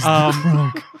crunk.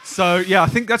 So yeah, I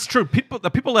think that's true. The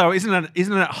Pitbull hour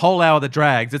isn't a whole hour that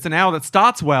drags. It's an hour that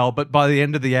starts well, but by the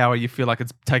end of the hour, you feel like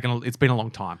it's been a long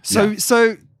time.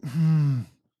 So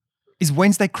is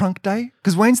Wednesday crunk day?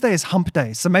 Because Wednesday is hump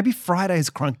day. So maybe Friday is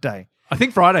crunk day. I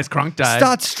think Friday's crunk day.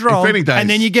 Start strong. If any days- And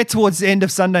then you get towards the end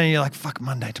of Sunday and you're like, fuck,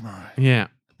 Monday tomorrow. Yeah.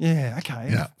 Yeah, okay.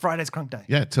 Yeah. Friday's crunk day.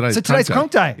 Yeah, today's Today's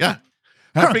crunk day. Yeah.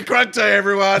 Happy crunk day,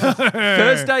 everyone.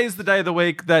 Thursday is the day of the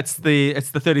week. It's the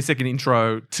 30-second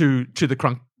intro to the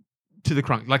crunk.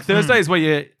 Like Thursday is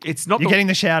where it's not You're getting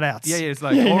the shout outs. yeah, it's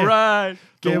like, all right,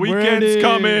 the weekend's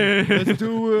coming. Let's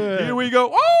do it. Here we go.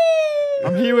 Oh!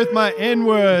 I'm here with my N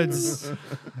words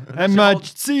and my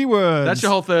C words. That's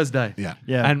your whole Thursday. Yeah.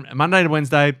 Yeah. And Monday to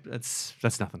Wednesday,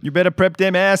 that's nothing. You better prep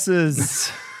them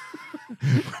asses.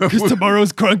 Because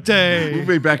tomorrow's crunk day. We'll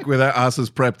be back with our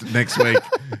asses prepped next week.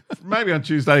 Maybe on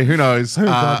Tuesday. Who knows?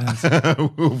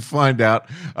 We'll find out.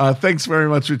 Thanks very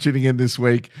much for tuning in this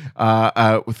week.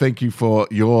 Thank you for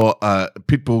your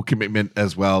Pitbull commitment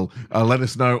as well. Let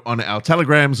us know on our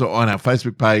Telegrams or on our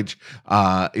Facebook page.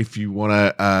 If you want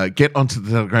to get onto the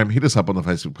Telegram, hit us up on the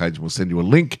Facebook page and we'll send you a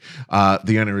link.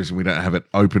 The only reason we don't have it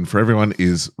open for everyone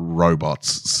is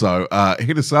robots. So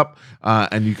hit us up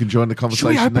and you can join the Should conversation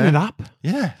we open there. it up?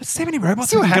 Yeah. Let's see how many robots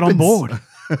See we what can get on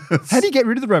happens. board. How do you get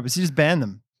rid of the robots? You just ban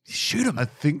them. Shoot them. I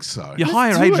think so. You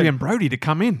hire do it. Adrian Brody to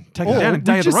come in, take it down, and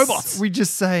Day of the Robots. We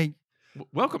just say,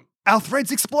 Welcome. our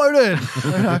threads exploded.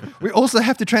 We also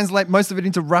have to translate most of it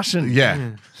into Russian.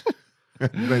 Yeah.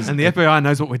 There's And the FBI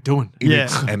knows what we're doing. Yeah.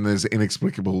 and there's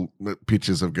inexplicable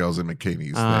pictures of girls in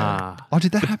bikinis Ah. Oh,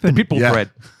 did that The happen? Pitbull Yeah. thread.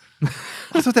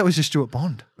 I thought that was just Stuart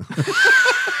Bond.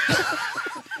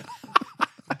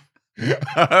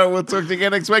 there. We'll talk to you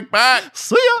again next week. Bye.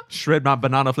 See ya. Shred my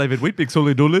banana flavored wheat bix,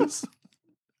 holy dollars.